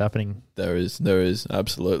big things happening. There is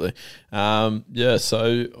absolutely.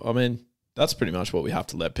 So I mean, that's pretty much what we have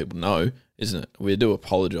to let people know, isn't it? We do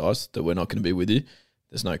apologise that we're not going to be with you.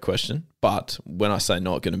 There's no question. But when I say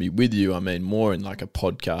not going to be with you, I mean more in like a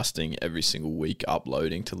podcasting every single week,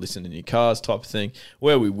 uploading to listen in your cars type of thing.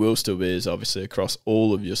 Where we will still be is obviously across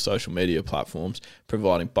all of your social media platforms,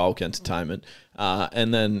 providing bulk entertainment.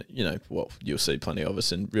 And then, you'll see plenty of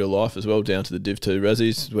us in real life as well, down to the Div 2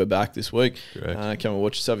 Rezzies. We're back this week. Come and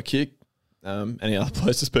watch us have a kick. Any other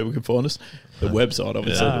places people can find us? The website,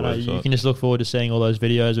 obviously. You can just look forward to seeing all those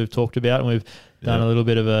videos we've talked about, and we've done a little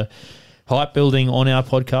bit of a hype building on our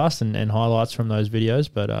podcast and highlights from those videos,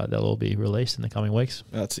 but they'll all be released in the coming weeks.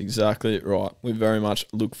 That's exactly right. We very much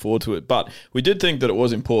look forward to it. But we did think that it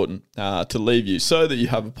was important to leave you so that you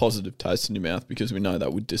have a positive taste in your mouth, because we know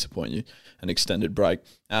that would disappoint you, an extended break.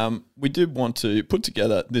 We did want to put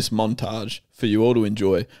together this montage for you all to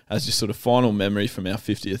enjoy as your sort of final memory from our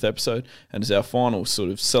 50th episode and as our final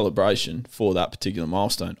sort of celebration for that particular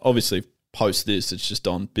milestone. Obviously, post this, it's just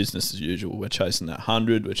on business as usual. We're chasing that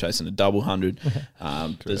 100. We're chasing a double 100.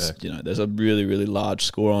 There's a really, really large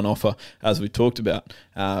score on offer, as we talked about.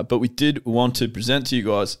 But we did want to present to you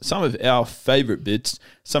guys some of our favourite bits,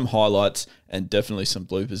 some highlights, and definitely some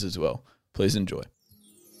bloopers as well. Please enjoy.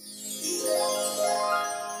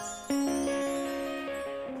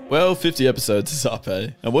 Well, 50 episodes is up, eh?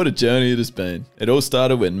 And what a journey it has been. It all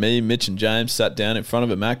started when me, Mitch and James sat down in front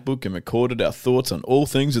of a MacBook and recorded our thoughts on all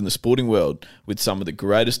things in the sporting world with some of the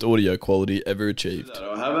greatest audio quality ever achieved.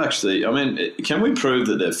 I have actually, can we prove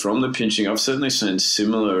that they're from the pinching? I've certainly seen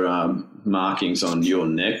similar markings on your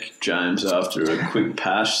neck, James, after a quick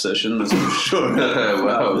pash session. I'm sure.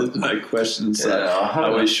 There's no question. So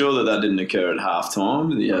are we sure that didn't occur at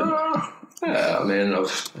halftime? I've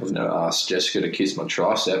never asked Jessica to kiss my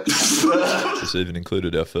tricep. This even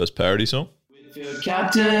included our first parody song. Your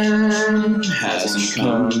captain hasn't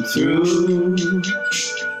come through,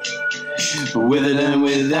 with it and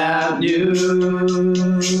without you.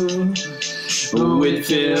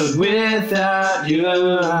 Whitfield without you.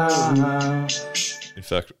 In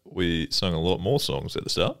fact, we sung a lot more songs at the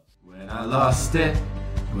start. When I lost it,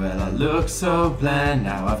 well, I looked so bland,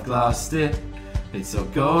 now I've glossed it. It's all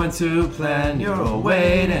going to plan, you're all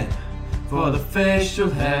waiting for the facial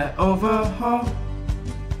hair overhaul.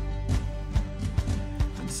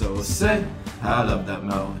 And so say, I love that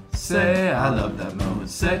moment. Say, I love that moment.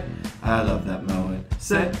 Say, I love that moment.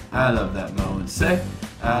 Say, I love that moment. Say,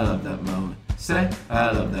 I love that moment. Say,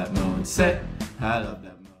 I love that moment. Say, I love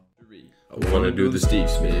that moment. I wanna do the Steve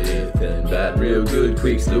Smith and bat real good,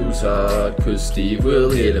 quicks lose hard, cause Steve will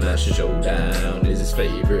hit him, Asher Showdown is his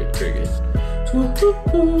favourite cricket.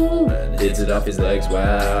 And hits it off his legs,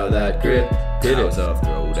 wow, that grip. Hit it off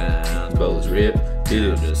throwdowns, bowls rip.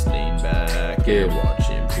 He'll just lean back and watch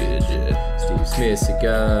him fidget. Steve Smith's a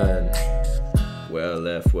gun. Well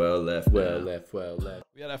left, well left, well left, well left.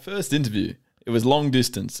 We had our first interview. It was long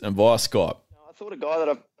distance and via Skype. I thought a guy that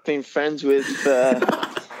I've been friends with for,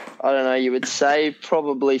 I don't know, you would say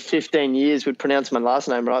probably 15 years would pronounce my last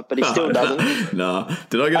name right, but he still doesn't. Nah.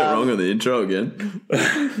 Did I get it wrong on the intro again?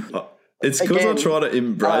 It's because I try to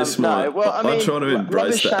embrace I try to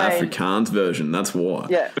embrace the Afrikaans version. That's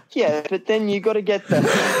why. Yeah, but then you got to get the.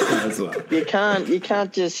 you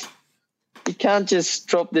can't just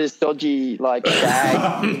drop this dodgy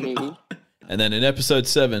shag. And then in episode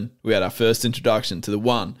 7, we had our first introduction to the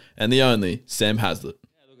one and the only Sam Haslett.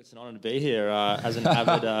 It's an honour to be here as an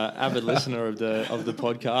avid listener of the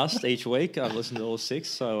podcast each week. I've listened to all 6,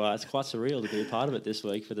 so it's quite surreal to be a part of it this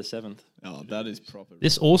week for the 7th. Oh, that is proper.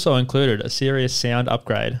 This also included a serious sound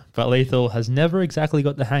upgrade, but Lethal has never exactly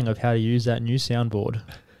got the hang of how to use that new soundboard.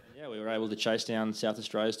 Yeah, we were able to chase down South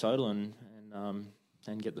Australia's total and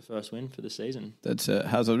get the first win for the season. That's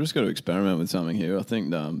Haz, I've just got to experiment with something here. I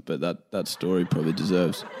think, but that story probably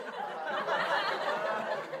deserves.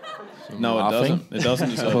 No, laughing? It doesn't. It doesn't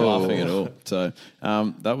deserve laughing at all. So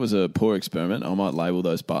that was a poor experiment. I might label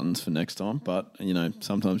those buttons for next time. But,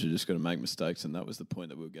 sometimes you just got to make mistakes, and that was the point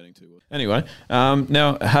that we were getting to. Anyway,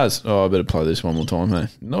 now Haz. Oh, I better play this one more time, hey?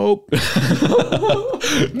 Nope.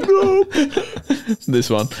 Nope. This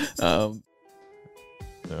one.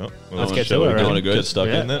 Well, Let's get shall to we it. get- Right? Get stuck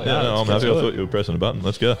in there. Yeah, I'm let's get happy. to I it. thought you were pressing a button.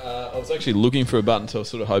 Let's go. I was actually looking for a button, so I was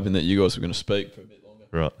sort of hoping that you guys were going to speak for a bit longer.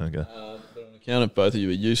 Right. Okay. But on account of both of you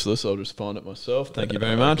are useless, I'll just find it myself. Thank you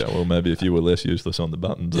very much. Okay, well, maybe if you were less useless on the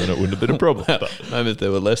buttons, then it wouldn't have been a problem. But Maybe if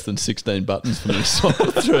there were less than 16 buttons for me to swipe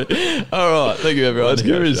through. All right, thank you, everyone. Let's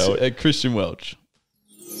go, Here is shall we? Christian Welch.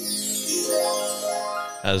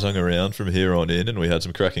 Has hung around from here on in, and we had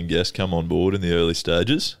some cracking guests come on board in the early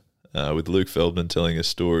stages, with Luke Feldman telling us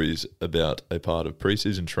stories about a part of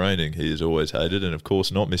pre-season training he has always hated, and of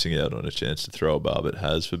course not missing out on a chance to throw a barb at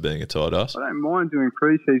Has for being a tight ass. I don't mind doing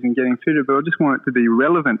pre-season, getting fitter, but I just want it to be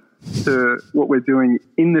relevant to what we're doing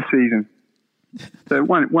in the season. So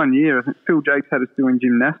one year, I think Phil Jakes had us doing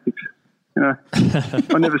gymnastics. You know,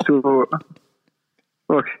 I never saw.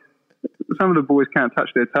 Look, some of the boys can't touch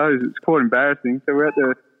their toes. It's quite embarrassing. So we're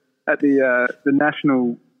at the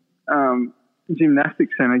national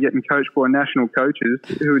gymnastics centre getting coached by national coaches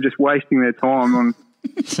who are just wasting their time on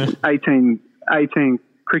 18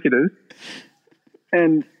 cricketers.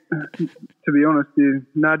 And to be honest,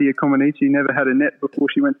 Nadia Comaneci never had a net before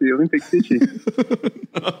she went to the Olympics, did she?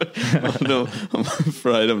 No, I'm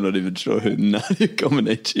afraid I'm not even sure who Nadia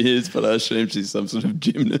Comaneci is, but I assume she's some sort of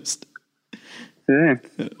gymnast. Yeah.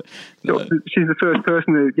 No. She's the first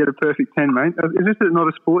person to get a perfect 10, mate. Is this not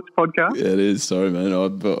a sports podcast? Yeah, it is. Sorry, man.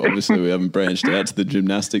 Obviously, we haven't branched out to the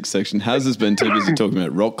gymnastics section. Has has been too busy talking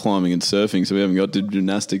about rock climbing and surfing, so we haven't got to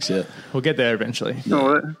gymnastics yet. We'll get there eventually.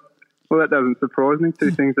 Oh, well, that doesn't surprise me.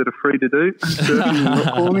 Two things that are free to do, surfing and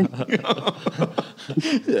rock climbing.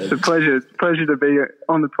 It's a pleasure. It's a pleasure to be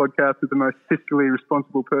on the podcast with the most fiscally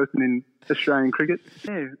responsible person in Australian cricket.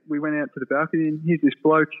 Yeah, we went out to the balcony and here's this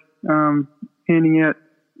bloke handing out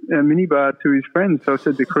a minibar to his friends. So I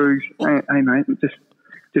said to Krugs, hey mate,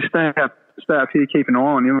 just stay up here, keep an eye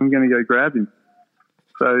on him. I'm going to go grab him.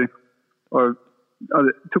 So I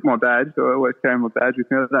took my badge. So I always carry my badge with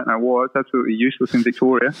me. I don't know why. It's absolutely useless in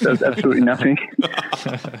Victoria. Does absolutely nothing.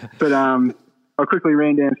 But I quickly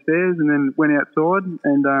ran downstairs and then went outside.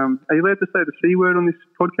 And are you allowed to say the C word on this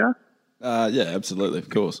podcast? Yeah, absolutely, of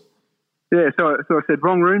course. Yeah, so I said,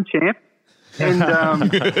 wrong room, champ. And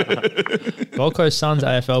Gold Coast Suns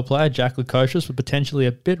AFL player Jack Lukosius was potentially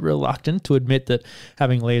a bit reluctant to admit that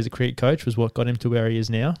having Lee as a cricket coach was what got him to where he is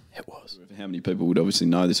now. It was. How many people would obviously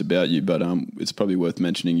know this about you, but it's probably worth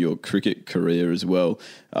mentioning your cricket career as well.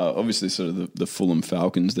 Obviously, sort of the Fulham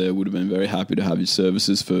Falcons there would have been very happy to have your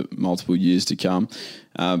services for multiple years to come.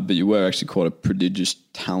 But you were actually quite a prodigious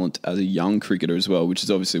talent as a young cricketer as well, which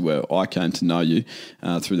is obviously where I came to know you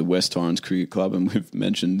through the West Torrens Cricket Club, and we've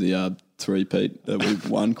mentioned the three-peat that we've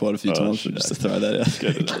won quite a few times, just to throw that out.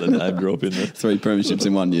 Get another name drop in there. 3 premierships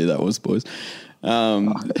in 1 year, that was, boys.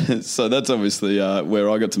 So that's obviously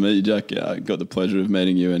where I got to meet you, Jack. Got the pleasure of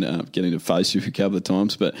meeting you and getting to face you a couple of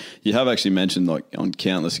times. But you have actually mentioned, like, on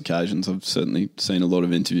countless occasions, I've certainly seen a lot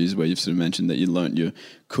of interviews where you've sort of mentioned that you learnt your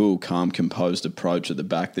cool, calm, composed approach at the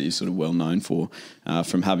back that you're sort of well known for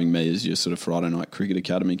from having me as your sort of Friday night cricket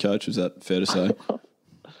academy coach. Is that fair to say?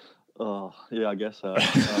 Oh, yeah, I guess so.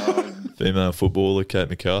 Female footballer Kate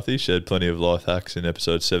McCarthy shared plenty of life hacks in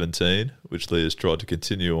episode 17, which Lee has tried to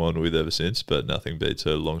continue on with ever since, but nothing beats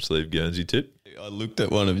her long sleeve Guernsey tip. I looked at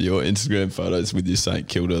one of your Instagram photos with your St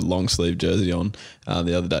Kilda long sleeve jersey on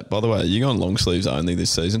the other day. By the way, are you going long sleeves only this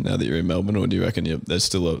season now that you're in Melbourne, or do you reckon there's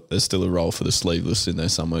still a role for the sleeveless in there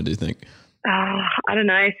somewhere, do you think? I don't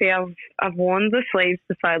know. See, I've worn the sleeves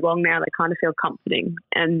for so long now, they kind of feel comforting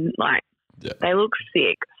and like they look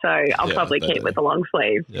sick. So I'll probably keep with the long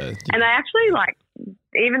sleeve. Yeah. And they actually, like,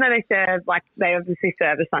 even though they serve, like, they obviously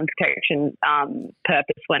serve a sun protection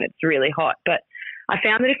purpose when it's really hot, but I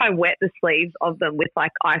found that if I wet the sleeves of them with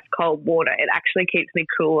like ice cold water, it actually keeps me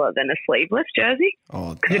cooler than a sleeveless jersey.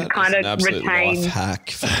 Oh, because it kind of retains. Life hack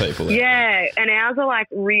for people. Yeah, and ours are like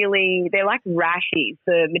they're like rashies.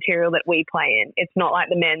 The material that we play in, it's not like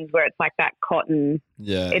the men's where it's like that cotton.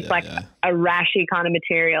 Yeah, it's a rashy kind of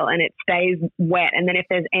material, and it stays wet. And then if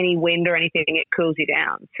there's any wind or anything, it cools you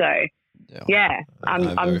down. So. Yeah,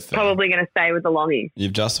 I'm probably going to stay with the longies.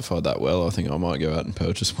 You've justified that well. I think I might go out and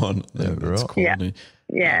purchase one. Yeah, that's quality.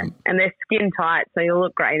 Yeah, and they're skin tight, so you'll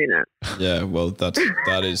look great in it. Yeah, well, that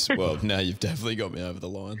is now you've definitely got me over the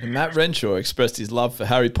line. And Matt Renshaw expressed his love for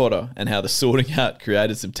Harry Potter and how the Sorting Hat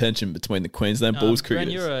created some tension between the Queensland Bulls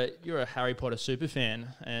cricketers. You're a Harry Potter super fan,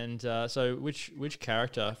 and so which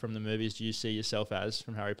character from the movies do you see yourself as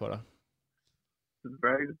from Harry Potter? It's a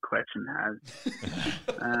very good question,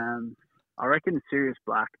 Has. I reckon Sirius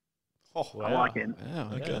Black. Oh, wow. I like him.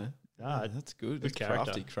 Wow, okay. Yeah. That's good. Good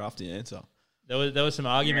That's crafty answer. There was some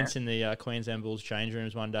arguments in the Queensland Bulls change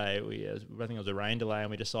rooms one day. I think it was a rain delay, and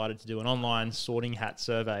we decided to do an online sorting hat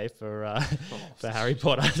survey for Harry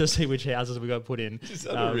Potter to see which houses we got put in. Is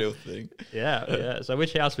that a real thing? Yeah. So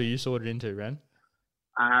which house were you sorted into, Ren?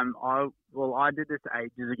 I did this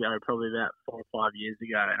ages ago, probably about 4 or 5 years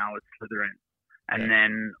ago, and I was Slytherin. And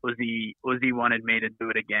then Uzi wanted me to do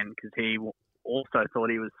it again because he also thought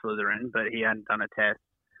he was Slytherin, but he hadn't done a test,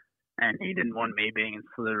 and he didn't want me being in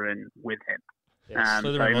Slytherin with him. Yeah,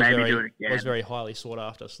 Slytherin was very highly sought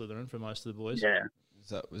after, Slytherin, for most of the boys. Yeah.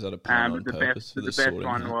 Was that a plan on the purpose? The best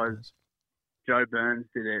one was Joe Burns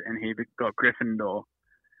did it, and he got Gryffindor.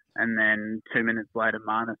 And then 2 minutes later,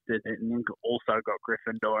 Marnus did it, and then also got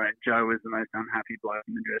Gryffindor. And Joe was the most unhappy bloke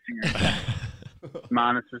in the dressing room.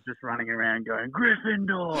 Marnus was just running around going,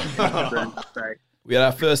 Gryffindor! We had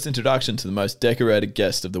our first introduction to the most decorated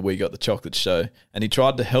guest of the We Got the Chocolate show, and he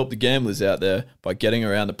tried to help the gamblers out there by getting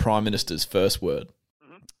around the Prime Minister's first word.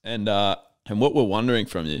 And what we're wondering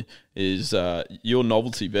from you is your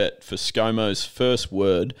novelty bet for ScoMo's first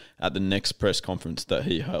word at the next press conference that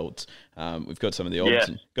he holds. We've got some of the odds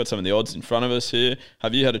in front of us here.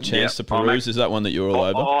 Have you had a chance to peruse? Is that one that you're all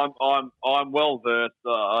over? I'm well versed.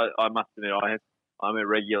 I must admit, I'm a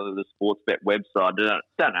regular to the Sportsbet website. I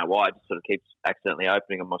don't know why. It just sort of keeps accidentally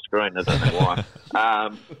opening on my screen. I don't know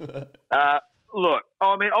why. Look,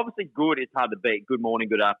 I mean, obviously good is hard to beat. Good morning,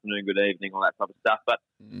 good afternoon, good evening, all that type of stuff. But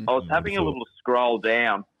I was having a little scroll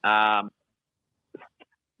down.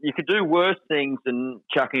 You could do worse things than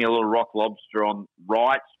chucking a little rock lobster on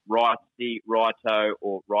right, righty, righto,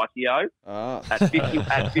 or rightio at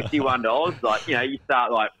 $51. Like, you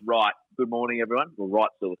start like right. Good morning, everyone. Well,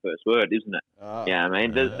 right's still the first word, isn't it? I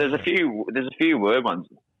mean, there's a few word ones.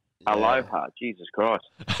 Aloha, Jesus Christ.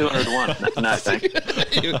 201. No, thanks.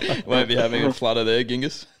 You won't be having a flutter there,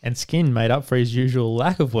 Gingus. And Skin made up for his usual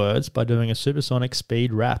lack of words by doing a supersonic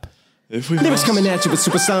speed rap. Lyrics coming at you with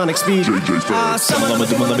supersonic speed. I'm a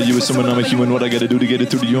human. What I gotta do to get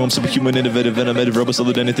it through to you? I'm superhuman, innovative, venomative, rubber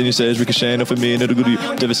solid. Anything you say is ricocheting off of me and it'll go to you.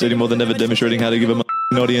 Devastating more than ever, demonstrating how to give a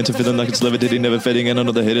audience and feeling like it's levitating, never fading. And I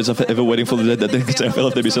know the haters are forever waiting for the dead that they can say I fell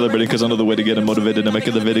off, they be celebrating because I know the way to get them motivated and make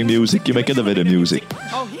elevating music. You make elevated music.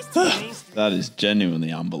 That is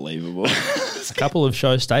genuinely unbelievable. A couple of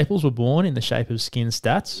show staples were born in the shape of Skin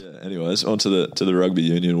stats. Yeah, anyways, on to the Rugby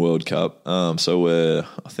Union World Cup. So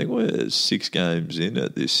I think we're 6 games in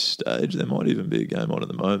at this stage. There might even be a game on at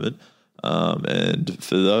the moment. And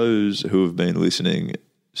for those who have been listening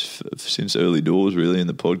since early doors, really, in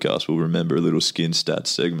the podcast, will remember a little Skin stats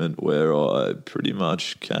segment where I pretty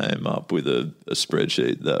much came up with a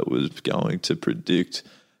spreadsheet that was going to predict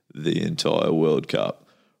the entire World Cup,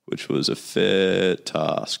 which was a fair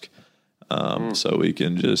task. So we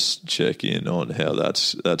can just check in on how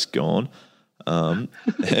that's gone. And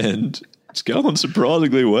it's going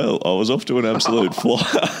surprisingly well. I was off to an absolute flyer.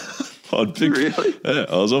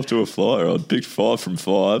 I was off to a flyer. I'd picked 5 from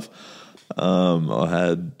 5. I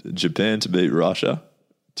had Japan to beat Russia,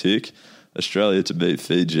 tick. Australia to beat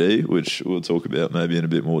Fiji, which we'll talk about maybe in a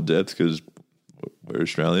bit more depth because we're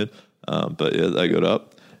Australian. But yeah, they got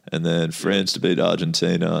up. And then France to beat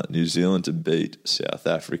Argentina, New Zealand to beat South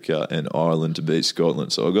Africa, and Ireland to beat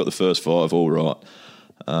Scotland. So I got the first 5 all right,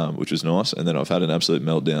 which was nice. And then I've had an absolute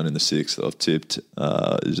meltdown in the 6th. I've tipped,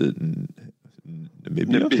 is it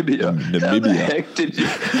Namibia? Namibia. How the heck did you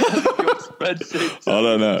your spreadsheet? I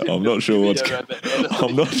don't know. I'm not sure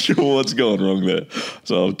what's going wrong there.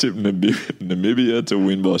 So I've tipped Namibia to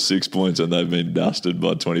win by 6 points, and they've been dusted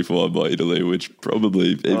by 25 by Italy, which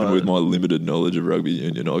probably, even with my limited knowledge of rugby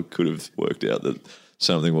union, I could have worked out that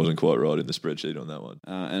something wasn't quite right in the spreadsheet on that one.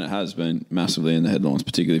 And it has been massively in the headlines,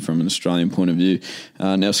 particularly from an Australian point of view.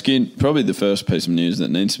 Now, Skin, probably the first piece of news that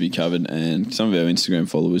needs to be covered, and some of our Instagram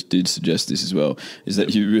followers did suggest this as well, is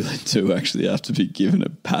that you really do actually have to be given a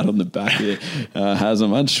pat on the back here. I'm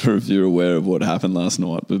not sure if you're aware of what happened last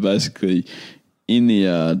night, but basically in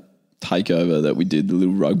the takeover that we did, the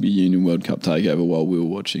little Rugby Union World Cup takeover while we were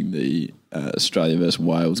watching the Australia versus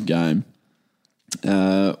Wales game,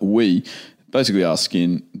 we basically asked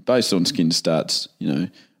Skin, based on Skin stats,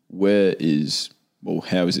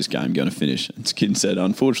 how is this game going to finish? And Skin said,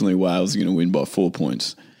 unfortunately, Wales are going to win by 4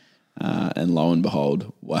 points. And lo and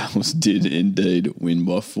behold, Wales did indeed win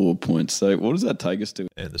by 4 points. So what does that take us to?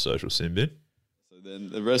 And the social sin bin. So Then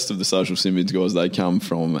the rest of the social symbians guys, they come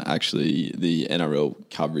from actually the NRL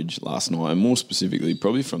coverage last night, and more specifically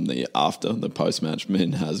probably from the post-match. Me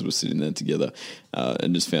and Haz were sitting there together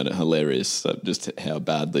and just found it hilarious just how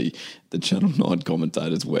badly the Channel 9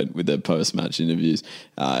 commentators went with their post-match interviews,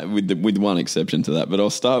 with one exception to that. But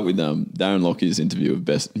I'll start with Darren Lockyer's interview of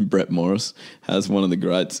Brett Morris. Haz, one of the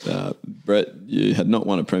greats. Brett, you had not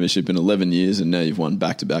won a premiership in 11 years, and now you've won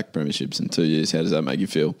back-to-back premierships in 2 years. How does that make you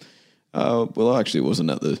feel? Well, I actually wasn't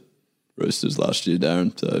at the Roosters last year,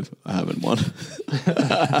 Darren, so I haven't won.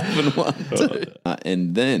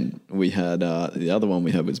 And then we had the other one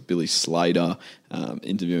we had was Billy Slater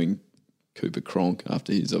interviewing Cooper Cronk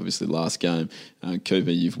after his obviously last game.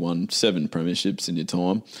 Cooper, you've won 7 premierships in your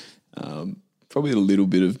time. Probably a little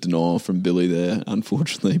bit of denial from Billy there,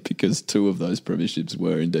 unfortunately, because 2 of those premierships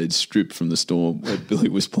were indeed stripped from the Storm where Billy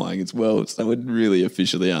was playing as well. So it really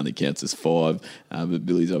officially only counts as 5. But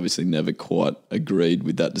Billy's obviously never quite agreed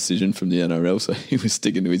with that decision from the NRL, so he was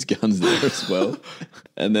sticking to his guns there as well.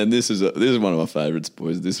 And then this is one of my favourites,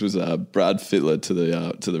 boys. This was Brad Fittler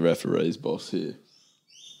to the referee's boss here.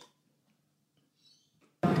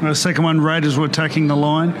 The second one, Raiders were attacking the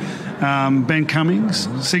line. Ben Cummings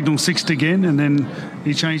signalled 6th again, and then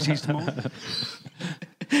he changed his mind.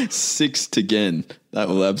 6th again. That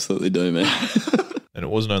will absolutely do me. And it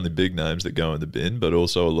wasn't only big names that go in the bin, but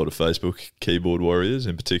also a lot of Facebook keyboard warriors,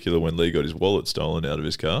 in particular when Lee got his wallet stolen out of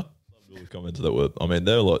his car. All the comments that were, I mean,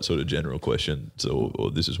 they were like sort of general questions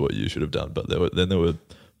or this is what you should have done. But they were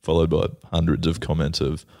followed by hundreds of comments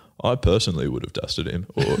of, I personally would have dusted him,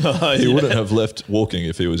 or he wouldn't have left walking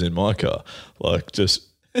if he was in my car. Like, just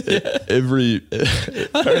apparently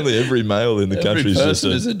every male in the country is just a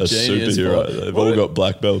superhero. They've all got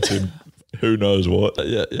black belts in who knows what.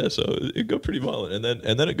 Yeah. So it got pretty violent,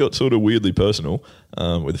 and then it got sort of weirdly personal,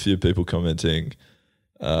 with a few people commenting.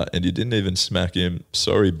 And you didn't even smack him.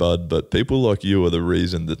 Sorry, bud, but people like you are the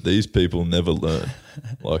reason that these people never learn.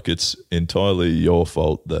 Like, it's entirely your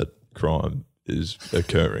fault that crime is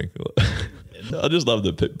occurring. I just love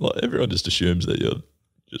that everyone just assumes that you're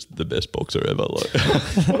just the best boxer ever. Like,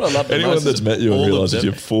 what I love anyone that's met you and realises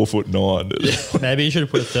you're 4'9". Maybe you should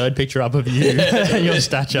have put a third picture up of you, your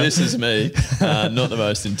stature. This is me, not the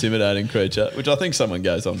most intimidating creature, which I think someone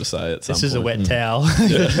goes on to say at some point. This is a wet towel.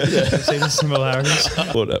 Yeah. See the similarities.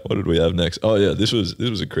 What did we have next? Oh yeah, this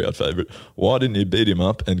was a crowd favourite. Why didn't you beat him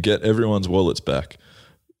up and get everyone's wallets back?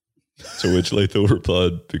 To which Lethal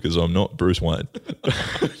replied, because I'm not Bruce Wayne.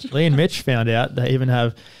 Lee and Mitch found out they even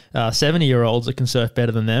have 70-year-olds that can surf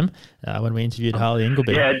better than them when we interviewed Harley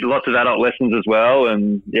Ingleby. Yeah, lots of adult lessons as well,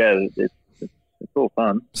 and yeah, it's all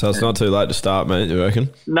fun. So it's not too late to start, mate, you reckon?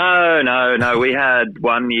 No. We had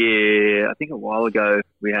 1 year, I think a while ago,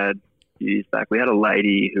 years back, we had a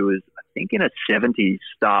lady who was, I think, in her 70s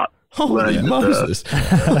start. Holy Moses.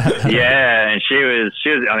 Yeah, and she was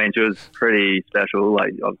pretty special,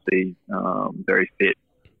 like obviously very fit,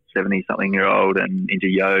 70-something-year-old and into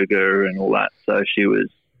yoga and all that. So she was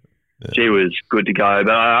good to go.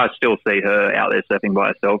 But I still see her out there surfing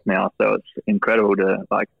by herself now. So it's incredible to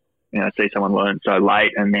see someone learn so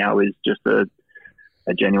late and now is just a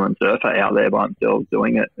genuine surfer out there by themselves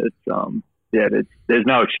doing it. It's there's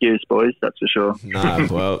no excuse, boys, that's for sure. Nah,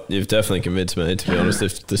 well, you've definitely convinced me, to be honest.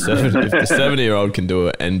 If the 70-year-old can do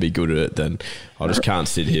it and be good at it, then I just can't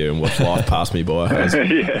sit here and watch life pass me by.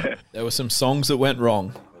 Yeah. There were some songs that went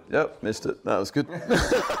wrong. Yep, missed it. That was good.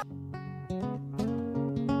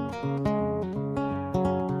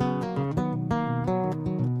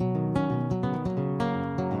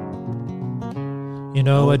 You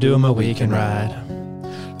know I do my weekend ride.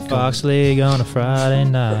 Fox League on a Friday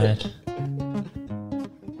night.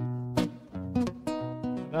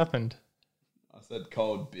 Happened. I said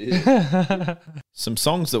cold beer. Some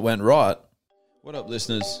songs that went right. What up,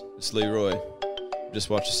 listeners? It's Leroy. Just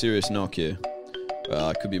watched a serious knock here. Well,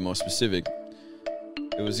 I could be more specific.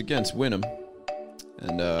 It was against Wynnum.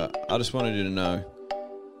 And I just wanted you to know,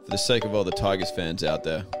 for the sake of all the Tigers fans out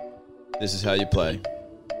there, this is how you play.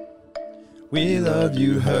 We love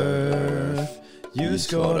you, Herf. You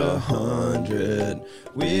scored 100.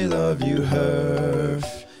 We love you,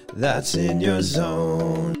 Herf. That's in your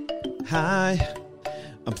zone. Hi,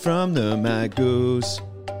 I'm from the Mad Goose.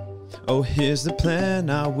 Oh, here's the plan.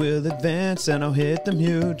 I will advance and I'll hit them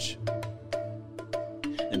huge.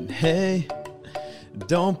 And hey,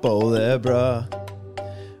 don't bowl there, bruh.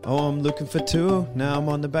 Oh, I'm looking for 2. Now I'm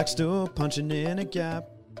on the back stool, punching in a gap.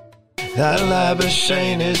 That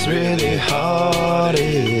Labuschagne is really hard,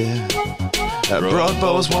 yeah. That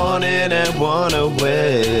Broadbow's 1 in and 1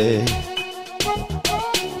 away.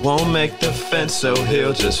 Won't make the fence, so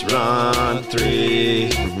he'll just run 3.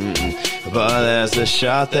 but there's a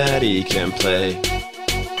shot that he can play.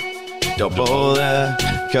 Don't bowl there,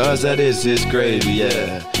 cause that is his gravy,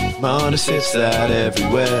 yeah. Marnus hits that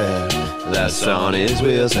everywhere. That's on his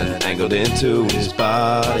wheels and angled into his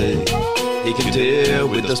body. He can deal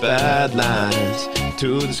with those bad lines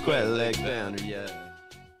to the square leg boundary, yeah.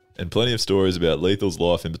 And plenty of stories about Lethal's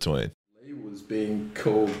life in between. He was being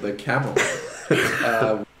called the camel.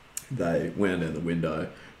 They went in the window,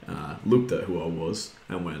 looked at who I was,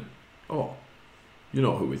 and went, "Oh, you're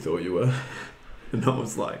not who we thought you were." And I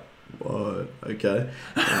was like, "What? Okay.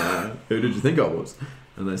 Who did you think I was?"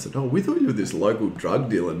 And they said, "Oh, we thought you were this local drug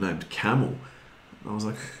dealer named Camel." And I was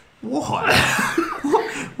like, "What?"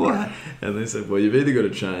 What? And they said, "Well, you've either got to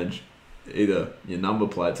change either your number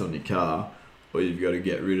plates on your car, or you've got to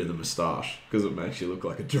get rid of the moustache because it makes you look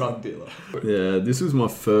like a drug dealer." Yeah, this was my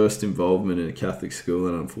first involvement in a Catholic school,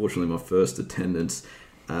 and unfortunately my first attendance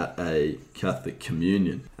at a Catholic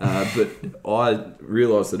communion. But I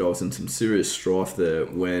realised that I was in some serious strife there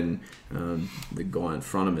when the guy in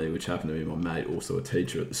front of me, which happened to be my mate, also a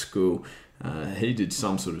teacher at the school, he did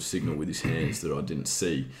some sort of signal with his hands that I didn't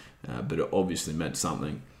see, but it obviously meant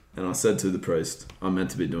something. And I said to the priest, "I'm meant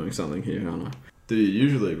to be doing something here, aren't I? Do you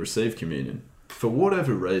usually receive communion?" For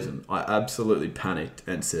whatever reason, I absolutely panicked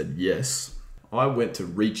and said yes. I went to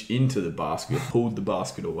reach into the basket, pulled the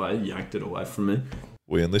basket away, yanked it away from me.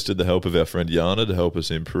 We enlisted the help of our friend Yana to help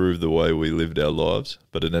us improve the way we lived our lives,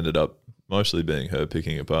 but it ended up mostly being her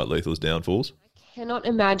picking apart Lethal's downfalls. Cannot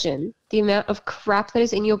imagine the amount of crap that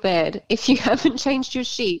is in your bed if you haven't changed your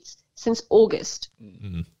sheets since August.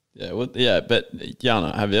 Mm-hmm. Yeah, well, yeah, but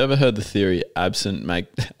Yana, have you ever heard the theory absence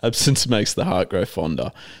makes the heart grow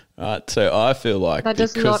fonder? Right, so I feel like that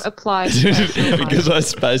does not apply to because I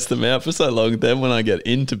spaced them out for so long. Then when I get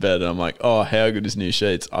into bed, I'm like, "Oh, how good is new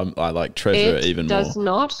sheets?" I like treasure it even more. It does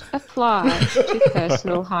not apply to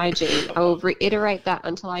personal hygiene. I will reiterate that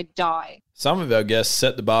until I die. Some of our guests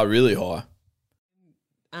set the bar really high.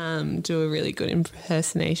 Do a really good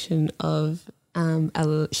impersonation of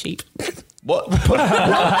a sheep. What?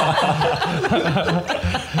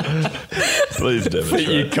 Please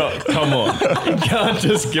demonstrate. Come on. You can't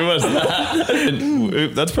just give us that.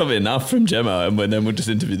 And that's probably enough from Gemma, and then we'll just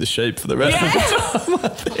interview the sheep for the rest of the time, I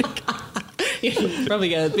think. You probably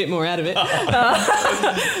get a bit more out of it.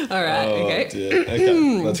 All right, okay. Dear.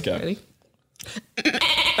 Okay, let's go. Ready?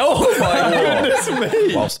 Oh my goodness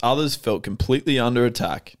me. Whilst others felt completely under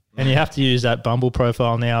attack. And you have to use that Bumble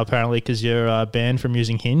profile now, apparently, because you're banned from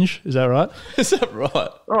using Hinge. Is that right? Is that right?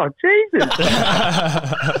 Oh, Jesus.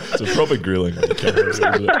 It's a proper grilling on the cameras,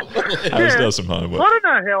 isn't it? Harris does some homework. I don't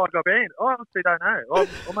know how I got banned. I honestly don't know.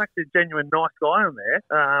 I'm actually a genuine nice guy on there.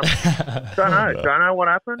 Don't know what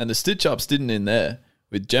happened. And the stitch-ups didn't end there,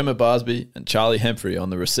 with Gemma Barsby and Charlie Hemphrey on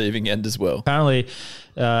the receiving end as well. Apparently,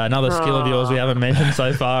 another skill of yours we haven't mentioned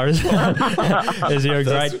so far is you're a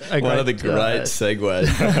great one of the great segues.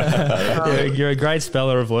 You're a great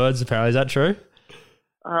speller of words, apparently. Is that true?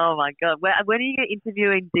 Oh, my God. When are you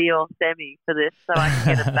interviewing Dior Semi for this so I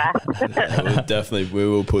can get it back? We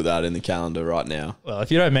will put that in the calendar right now. Well,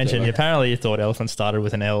 if you don't mention, apparently you thought elephant started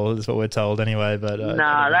with an L, is what we're told anyway. But no,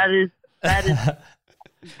 that is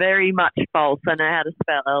very much false. I know how to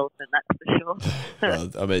spell elephant, that's for sure.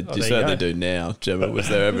 Well, I mean, you certainly do now. Gemma, was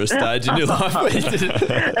there ever a stage in your life where you did it?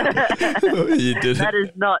 That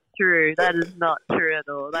is not true. That is not true at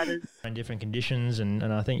all. That is in different conditions,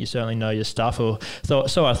 and I think you certainly know your stuff. So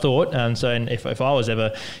I thought, and if I was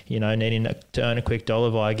ever, needing to earn a quick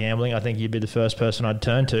dollar via gambling, I think you'd be the first person I'd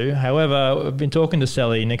turn to. However, I've been talking to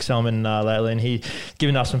Selly, Nick Selman, lately, and he's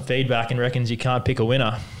given us some feedback and reckons you can't pick a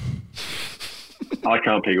winner. I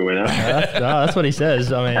can't pick a winner. That's what he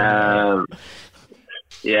says. I mean,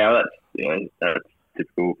 that's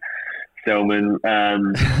typical Selman.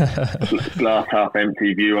 Glass half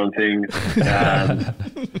empty view on things.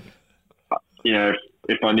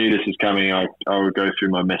 If I knew this was coming, I would go through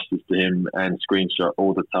my messages to him and screenshot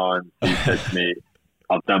all the time. He said to me,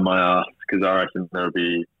 "I've done my ass," because I reckon there'll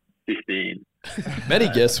be 15. Many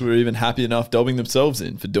guests were even happy enough dobbing themselves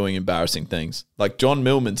in for doing embarrassing things, like John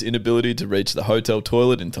Millman's inability to reach the hotel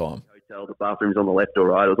toilet in time. The bathroom's on the left or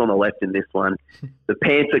right. It was on the left in this one. The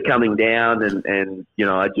pants are coming down, and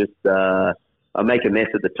I make a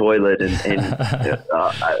mess of the toilet, and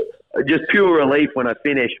just pure relief when I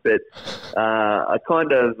finish. But I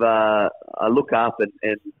I look up,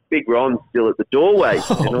 and Big Ron's still at the doorway,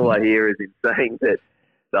 and all I hear is him saying that,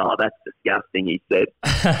 "Oh, that's disgusting," he said.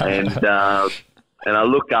 And I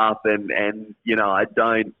look up and I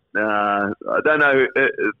don't know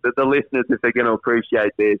the listeners if they're going to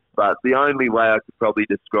appreciate this, but the only way I could probably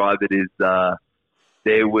describe it is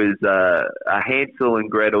there was a Hansel and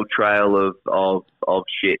Gretel trail of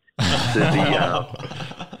shit.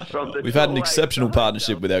 We've had an exceptional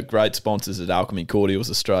partnership with our great sponsors at Alchemy Cordials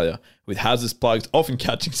Australia, with Hazard's plugs often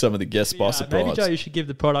catching some of the guests by surprise. Maybe, Joe, you should give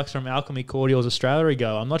the products from Alchemy Cordials Australia a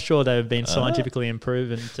go. I'm not sure they've been scientifically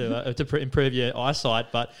improven to improve your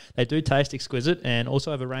eyesight, but they do taste exquisite and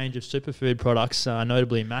also have a range of superfood products,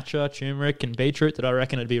 notably matcha, turmeric and beetroot, that I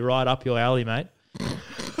reckon would be right up your alley, mate.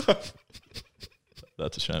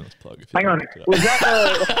 That's a shameless plug. Hang on. Was that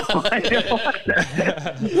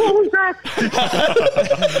what was that?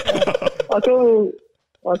 I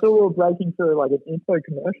thought we were breaking through like an info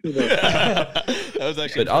commercial there. That was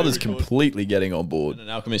actually. But others completely getting on board. An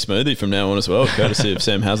Alchemy smoothie from now on as well, courtesy of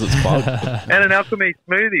Sam Hazlett's plug. And an Alchemy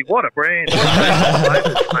smoothie. What a brand.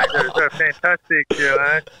 They're fantastic. Shout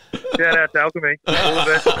out to Alchemy. All the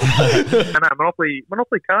best. And Monopoly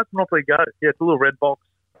cards, Monopoly Go. Yeah, it's a little red box.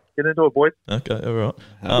 Get into it, boys. Okay, all right.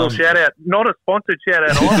 A little shout out. Not a sponsored shout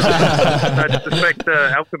out. No disrespect to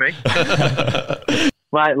Alchemy.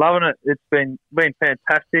 Mate, loving it. It's been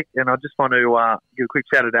fantastic, and I just want to give a quick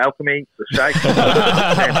shout out to Alchemy, the shake.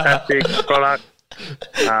 Fantastic product.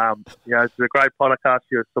 It's a great podcast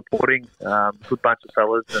you're supporting. Good bunch of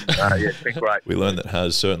fellas, and it's been great. We learned that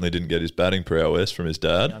Haz certainly didn't get his batting prowess from his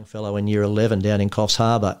dad. Young fellow in year 11 down in Coffs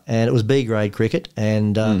Harbour, and it was B grade cricket.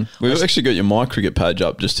 And we've actually got your My Cricket page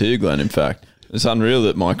up just here, Glenn. In fact, it's unreal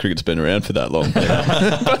that My Cricket's been around for that long.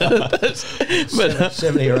 but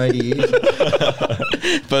 70 or 80 years.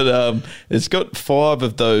 But it's got 5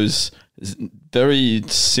 of those very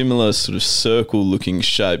similar sort of circle-looking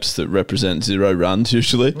shapes that represent 0 runs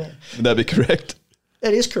usually. Yeah. Would that be correct?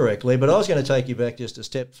 It is correct, Lee, but I was going to take you back just a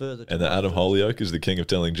step further. And that Adam Holyoke is the king of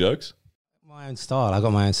telling jokes? My own style. I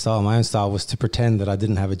got my own style. My own style was to pretend that I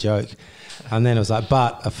didn't have a joke. And then it was like,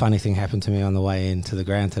 but a funny thing happened to me on the way into the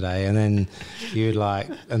ground today. And then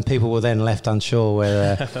and people were then left unsure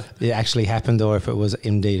whether it actually happened or if it was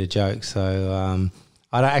indeed a joke. So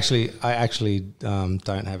I actually don't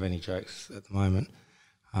have any jokes at the moment.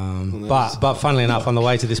 But funnily enough, on the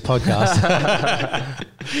way to this podcast,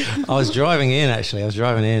 I was driving in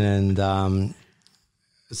and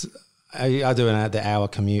I do the hour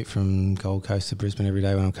commute from Gold Coast to Brisbane every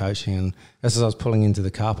day when I'm coaching. And just as I was pulling into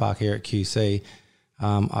the car park here at QC,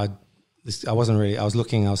 I was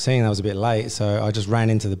seeing I was a bit late, so I just ran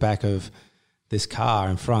into the back of this car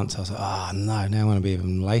in front. So I was like, oh no, now I'm going to be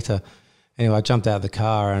even later. Anyway, I jumped out of the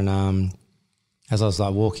car and as I was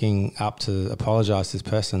like walking up to apologise to this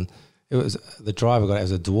person, the driver got out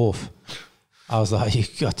as a dwarf. I was like,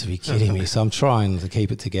 you've got to be kidding me. So I'm trying to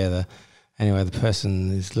keep it together. Anyway, this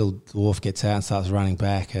little dwarf gets out and starts running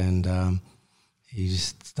back and he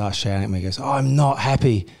just starts shouting at me. He goes, oh, I'm not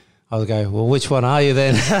happy. I'll go, well, which one are you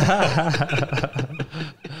then?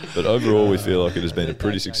 But overall, we feel like it has been a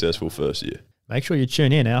pretty successful first year. Make sure you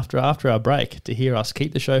tune in after our break to hear us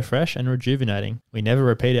keep the show fresh and rejuvenating. We never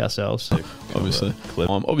repeat ourselves. Obviously.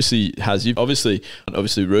 Obviously, has you. Obviously,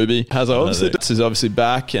 Ruby. Has is obviously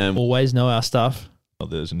back. And always know our stuff.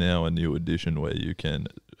 There's now a new addition where you can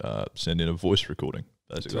send in a voice recording,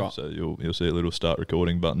 basically. Right. So you'll see a little start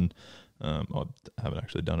recording button. I haven't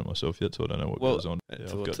actually done it myself yet, so I don't know what goes on. Yeah,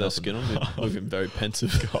 I've got that skin on. Looking very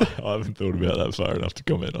pensive. I haven't thought about that far enough to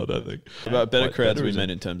comment. I don't think. About better crowds, we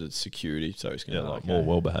meant in terms of security. So it's going to more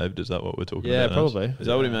well behaved. Is that what we're talking about? Yeah, probably. Is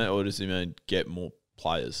that what he meant, or does he mean get more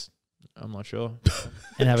players? I'm not sure.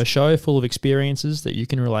 And have a show full of experiences that you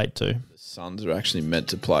can relate to. The Suns are actually meant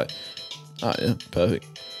to play. Oh yeah, perfect.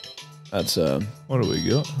 That's what do we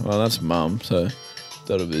got? Well, that's Mum. So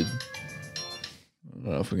that'll be. I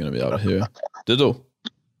don't know if we're going to be able to hear. Diddle.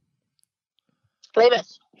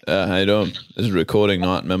 Clevis. How you doing? This is recording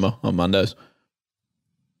night, remember, on Mondays.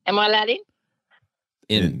 Am I allowed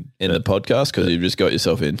in the podcast? Because you've just got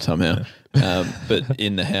yourself in somehow. But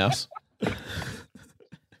in the house.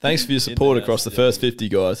 Thanks for your support across the first 50,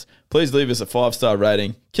 guys. Please leave us a 5-star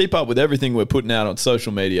rating. Keep up with everything we're putting out on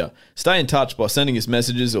social media. Stay in touch by sending us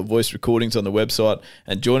messages or voice recordings on the website.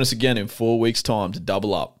 And join us again in 4 weeks' time to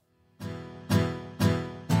double up.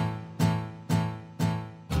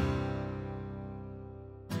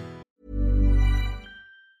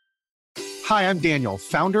 Hi, I'm Daniel,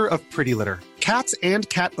 founder of Pretty Litter. Cats and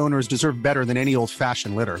cat owners deserve better than any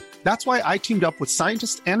old-fashioned litter. That's why I teamed up with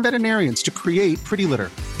scientists and veterinarians to create Pretty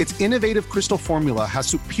Litter. Its innovative crystal formula has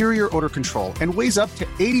superior odor control and weighs up to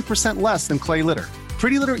 80% less than clay litter.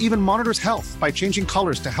 Pretty Litter even monitors health by changing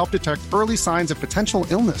colors to help detect early signs of potential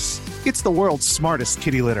illness. It's the world's smartest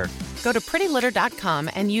kitty litter. Go to prettylitter.com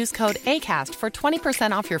and use code ACAST for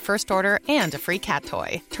 20% off your first order and a free cat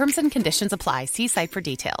toy. Terms and conditions apply. See site for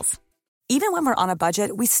details. Even when we're on a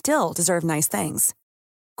budget, we still deserve nice things.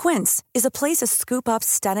 Quince is a place to scoop up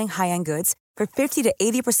stunning high-end goods for 50 to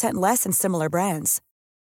 80% less than similar brands.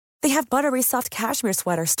 They have buttery soft cashmere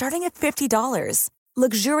sweaters starting at $50,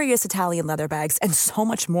 luxurious Italian leather bags, and so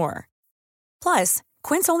much more. Plus,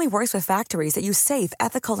 Quince only works with factories that use safe,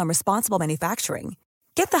 ethical, and responsible manufacturing.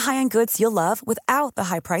 Get the high-end goods you'll love without the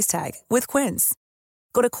high price tag with Quince.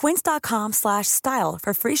 Go to quince.com/style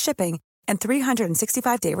for free shipping and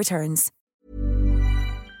 365-day returns.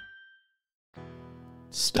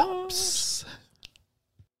 Stops.